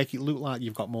 because Why? they make it look like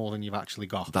you've got more than you've actually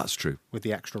got. That's true. With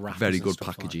the extra wrappers. Very and good stuff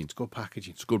like packaging. It's good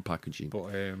packaging. It's good packaging.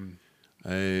 But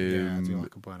yeah, I do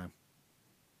like a Bueno.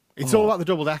 It's all about the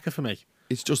double decker for me.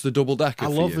 It's just the double decker. I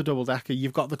love the double decker.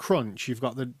 You've got the crunch. You've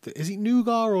got the is it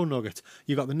nougat or nugget?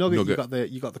 You've got the nugget.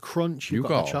 You've got the crunch. You've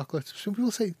got the chocolate. Some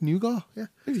people say nougat. Yeah,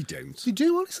 no, they don't. They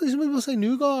do honestly. Some people say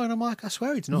nougat, and I'm like, I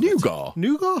swear it's not nougat.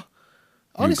 Nougat.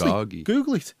 Honestly, Nougat-y.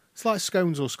 Google it. It's like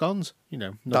scones or scones.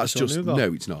 That's just nougat.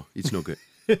 no. It's not. It's nugget.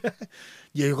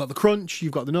 You've got the crunch,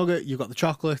 you've got the nugget, you've got the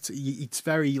chocolate. It's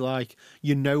very like,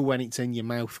 you know when it's in your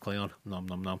mouth, Cleon. Nom,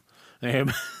 nom, nom.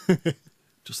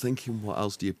 Just thinking, what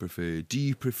else do you prefer? Do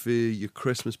you prefer your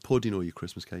Christmas pudding or your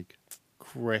Christmas cake?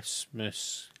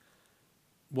 Christmas.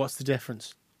 What's the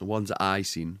difference? One's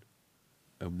icing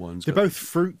and one's... They're both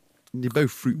fruit. They're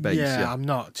both fruit-based, yeah. I'm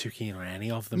not too keen on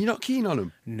any of them. You're not keen on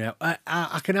them? No.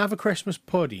 I can have a Christmas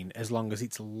pudding as long as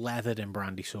it's leathered in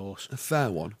brandy sauce. A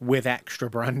fair one. With extra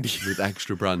brandy. With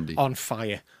extra brandy. On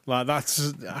fire. Like,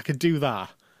 I could do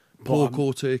that. Pork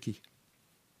or turkey?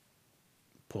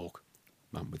 Pork.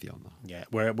 I'm with you on that. Yeah,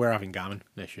 we're having gammon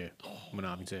this year. We're not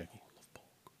having turkey. I love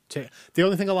pork. The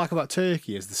only thing I like about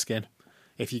turkey is the skin.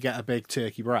 If you get a big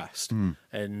turkey breast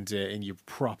and you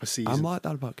proper season, I'm like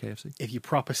that about KFC. If you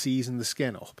proper season the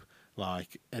skin up,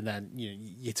 like, and then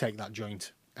you take that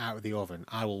joint out of the oven,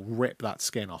 I will rip that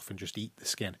skin off and just eat the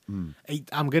skin.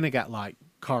 I'm gonna get like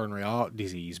coronary heart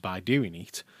disease by doing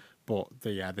it, but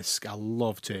I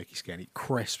love turkey skin. It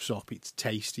crisps up, it's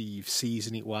tasty. You've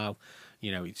seasoned it well,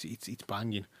 it's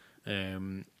banging.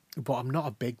 But I'm not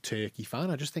a big turkey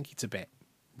fan. I just think it's a bit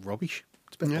rubbish.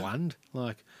 It's a bit bland.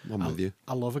 Like, I'm with you.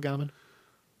 I love a gammon.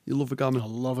 You love a gammon? I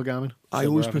love a gammon. I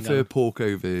always prefer pork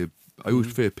over... I always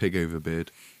prefer pig over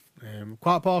bird.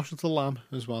 Quite partial to lamb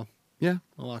as well. Yeah.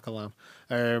 I like a lamb.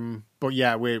 But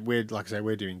yeah, we're like I say,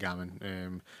 we're doing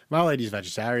gammon. My lady's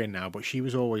vegetarian now, but she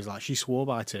was always like, she swore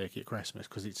by turkey at Christmas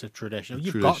because it's a tradition.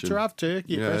 You've got to have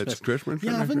turkey at Christmas. It's Christmas. You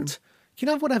haven't. You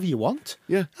can have whatever you want.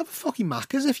 Yeah. Have a fucking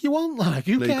Macca's if you want. Like,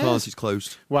 who cares? cares? You can't, it's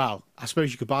closed. Well, I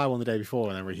suppose you could buy one the day before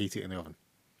and then reheat it in the oven.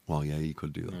 Well, yeah, you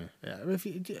could do that. Yeah. If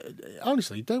you,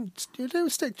 honestly, don't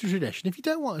stick to tradition. If you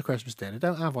don't want a Christmas dinner,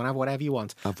 don't have one. Have whatever you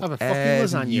want. Have a fucking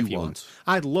lasagna if you want.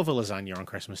 I'd love a lasagna on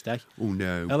Christmas Day. Oh,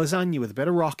 no. A lasagna with a bit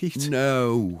of rocket.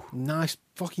 No. Nice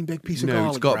fucking big piece of garlic. No,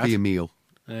 it's got to be a meal.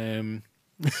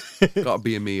 Got to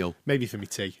be a meal. Maybe for me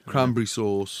tea. Cranberry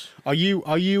sauce. Are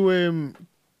you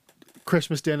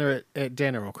Christmas dinner at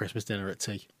dinner or Christmas dinner at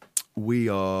tea? We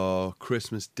are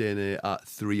Christmas dinner at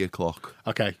 3:00.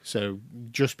 Okay, so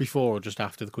just before or just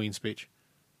after the Queen's speech?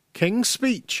 King's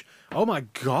speech? Oh my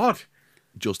God.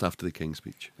 Just after the King's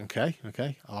speech. Okay.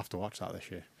 I'll have to watch that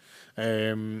this year.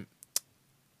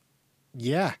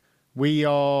 Yeah, we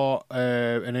are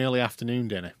an early afternoon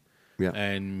dinner. Yeah.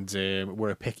 And we're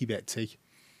a picky bit tea.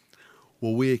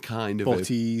 Well, we're kind of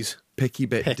butties, a picky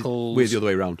bit. Pickles. We're the other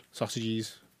way around.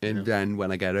 Sausages. And then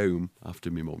when I get home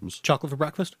after my mum's... Chocolate for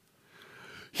breakfast?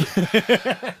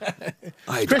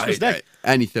 Christmas Day.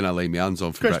 Anything I lay my hands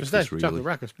on for Christmas breakfast, Day. really. Chocolate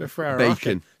breakfast. Bacon.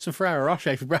 Rocher. Some Ferrero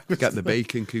Rocher for breakfast. Get the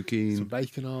bacon cooking. Some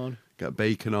bacon on. Get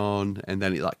bacon on, and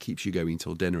then it keeps you going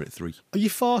till dinner at 3. Are you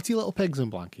 40 little pigs and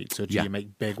blankets, or do you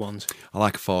make big ones? I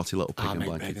like a 40 little pig I and make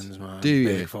blankets. big ones, man. Do you?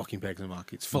 Big fucking pigs and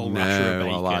blankets. Full rasher of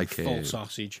bacon, I like full it.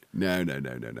 sausage. No.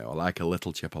 I like a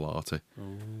little chipolata.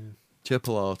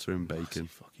 Chipolata and bacon.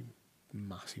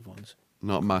 Massive ones.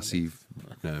 Not massive,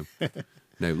 no.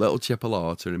 No, little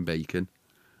chipolata and bacon.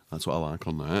 That's what I like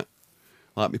on that.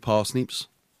 I like my parsnips.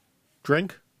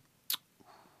 Drink?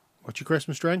 What's your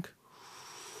Christmas drink?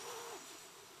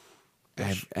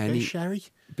 Bit of sherry?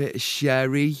 Bit of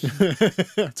sherry.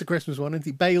 That's a Christmas one, isn't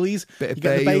it? Baileys. Bit of you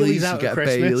get the Baileys out you get at a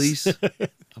Christmas. Baileys. I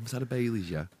haven't had a Baileys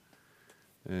yet.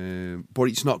 But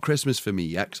it's not Christmas for me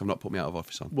yet, because I've not put my out of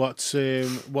office on. What's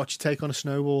your take on a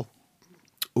snowball?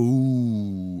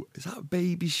 Ooh, is that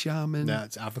baby shaman? No,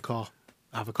 it's Avocar.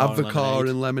 Avocar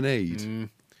and lemonade.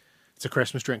 It's a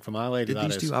Christmas drink for my lady.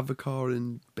 Did these do Avocar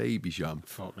and baby jam?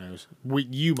 Fuck knows.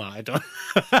 You might have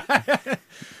done.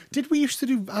 Did we used to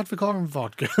do Avocar and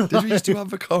vodka? Did we used to do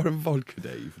Avocar and vodka,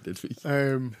 Dave? Did we?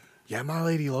 Yeah, my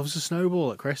lady loves a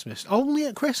snowball at Christmas. Only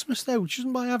at Christmas, though. She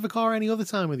doesn't buy Avocar any other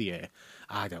time of the year.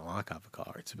 I don't like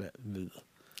Avocar. It's a bit...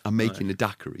 I'm making a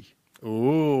daiquiri.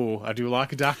 Ooh, I do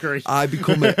like a daiquiri. I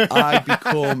become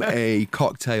a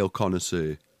cocktail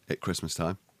connoisseur at Christmas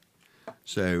time.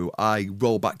 So I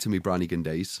roll back to my Brannigan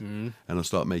days and I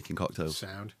start making cocktails.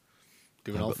 Sound.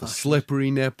 Do an I've old got the fashioned.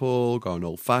 slippery nipple, got an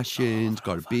old fashioned,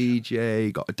 got a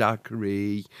BJ, got a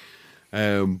daiquiri,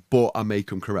 but I make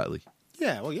them correctly.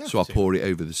 Yeah, well, yeah. So I pour it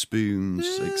over the spoons,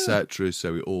 etc.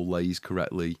 So it all lays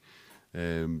correctly.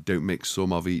 Don't mix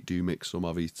some of it, do mix some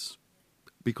of it.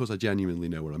 Because I genuinely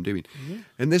know what I'm doing. Mm-hmm.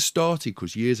 And this started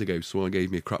because years ago someone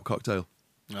gave me a crap cocktail.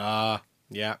 Yeah.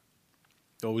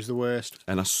 Always the worst.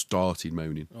 And I started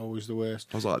moaning. Always the worst.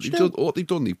 I was like, what they've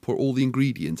done, they put all the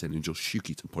ingredients in and just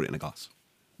shook it and put it in a glass.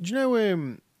 Do you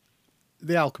know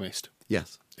The Alchemist?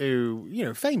 Yes.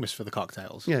 Who, famous for the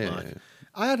cocktails. Yeah.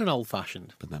 I had an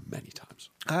old-fashioned. But then many times.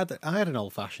 I had an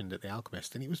old-fashioned at The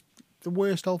Alchemist, and it was the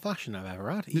worst old-fashioned I've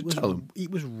ever had.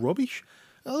 It was rubbish.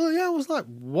 Oh yeah, I was like,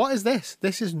 what is this?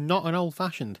 This is not an old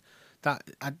fashioned. That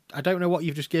I don't know what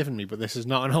you've just given me, but this is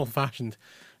not an old fashioned.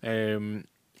 I mean,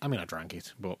 I drank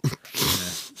it, but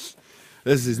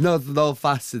This is not an old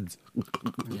fashioned.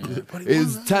 but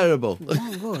It's terrible.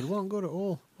 It wasn't good at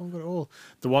all.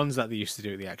 The ones that they used to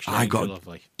do at the exchange I got were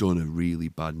lovely. done a really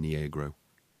bad Negro.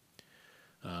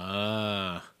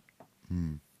 Ah,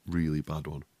 Really bad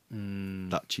one.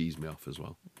 That cheesed me off as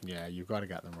well. yeah, you've got to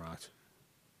get them right.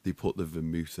 They put the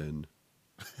vermouth in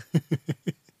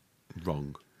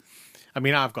wrong. I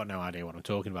mean, I've got no idea what I'm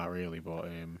talking about really, but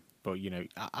you know,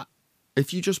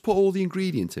 If you just put all the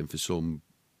ingredients in for some,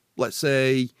 let's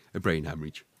say, a brain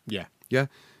hemorrhage, yeah, yeah,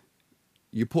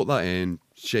 you put that in,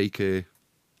 shake it.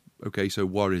 Okay, so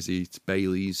what is it? It's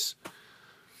Bailey's.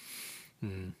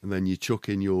 And then you chuck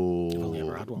in your only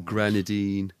ever had one.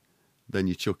 grenadine. Then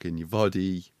you chuck in your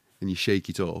body and you shake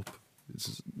it up.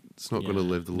 It's not going to Yeah,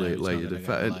 live the no, it's not layered gonna get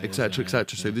effect, layers, etc., yeah,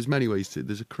 etc. So yeah. there's many ways to.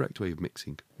 There's a correct way of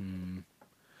mixing.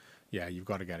 yeah, you've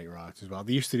got to get it right as well.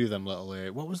 They used to do them little.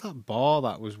 What was that bar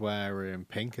that was where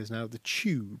Pink is now? The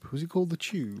Tube. Was it called the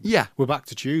Tube? Yeah. We're back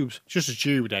to tubes. It's just a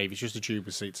tube, Dave. It's just a tube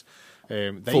with seats. They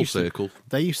Full used circle.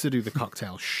 They used to do the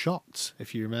cocktail shots,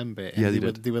 if you remember. And Yeah, they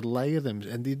would did. they would layer them,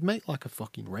 and they'd make like a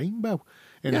fucking rainbow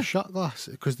in a shot glass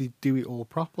because they do it all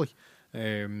properly.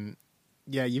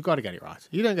 Yeah, you've got to get it right.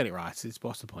 You don't get it right,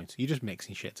 what's the point? You're just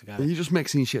mixing shit together. You're just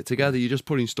mixing shit together. You're just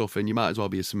putting stuff in. You might as well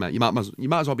be a cement. You might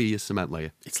as well be a cement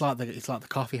layer. It's like the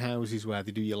coffee houses where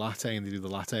they do your latte and they do the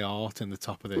latte art in the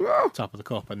top of the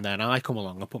cup, and then I come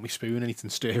along and put my spoon in it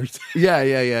and stir it. Yeah.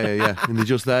 And they're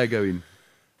just there going,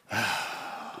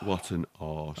 what an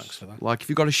arse. Thanks for that. Like if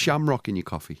you've got a shamrock in your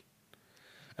coffee.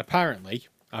 Apparently,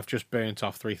 I've just burnt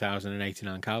off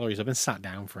 3,089 calories. I've been sat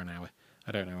down for an hour.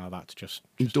 I don't know how that's just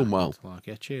You've done well. like.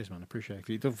 Yeah, cheers, man. Appreciate it.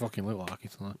 You don't fucking look like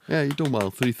it. Like. Yeah, you've done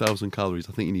well. 3,000 calories.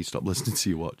 I think you need to stop listening to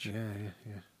your watch. Yeah.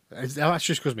 That's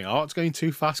just because my heart's going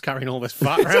too fast carrying all this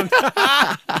fat around.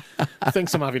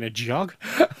 Thinks I'm having a jog.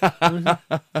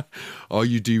 Are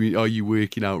you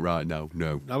working out right now?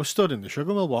 No. I was stood in the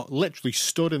sugar mill, literally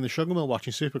stood in the sugar mill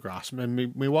watching Supergrass,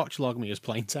 and my watch logged me as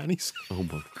playing tennis. Oh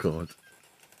my god.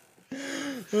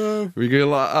 We go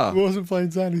like I that. wasn't playing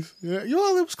tennis. Yeah,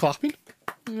 well, it was clapping.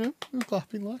 Yeah, it was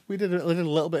clapping. Like we did a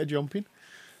little bit of jumping.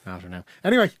 I don't know.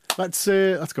 Anyway, let's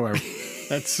go over.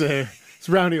 let's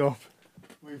round it up.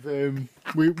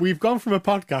 We've gone from a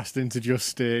podcast into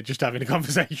just having a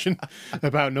conversation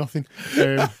about nothing.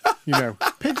 You know,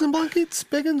 pigs and blankets,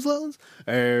 big uns, little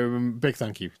uns. Big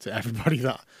thank you to everybody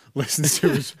that listens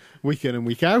to us week in and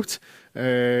week out.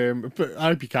 But I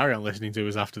hope you carry on listening to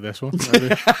us after this one. That'd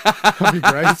be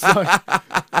great.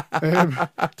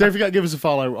 Don't forget to give us a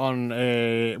follow on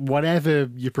whatever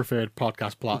your preferred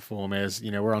podcast platform is.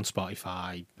 You know, we're on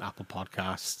Spotify, Apple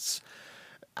Podcasts,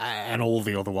 and all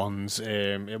the other ones.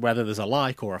 Whether there's a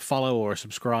like or a follow or a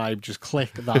subscribe, just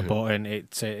click that button.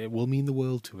 It will mean the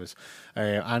world to us.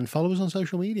 And follow us on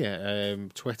social media.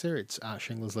 Twitter, it's at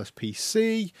Shingler's List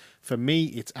PC. For me,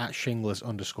 it's at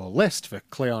Shinglers_list. For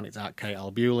Cleon, it's at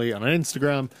KL Bewley. And on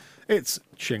Instagram, it's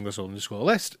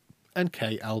Shinglers_list and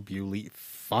KL Bewley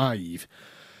 5.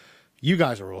 You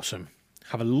guys are awesome.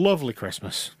 Have a lovely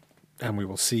Christmas, and we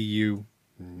will see you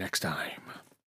next time.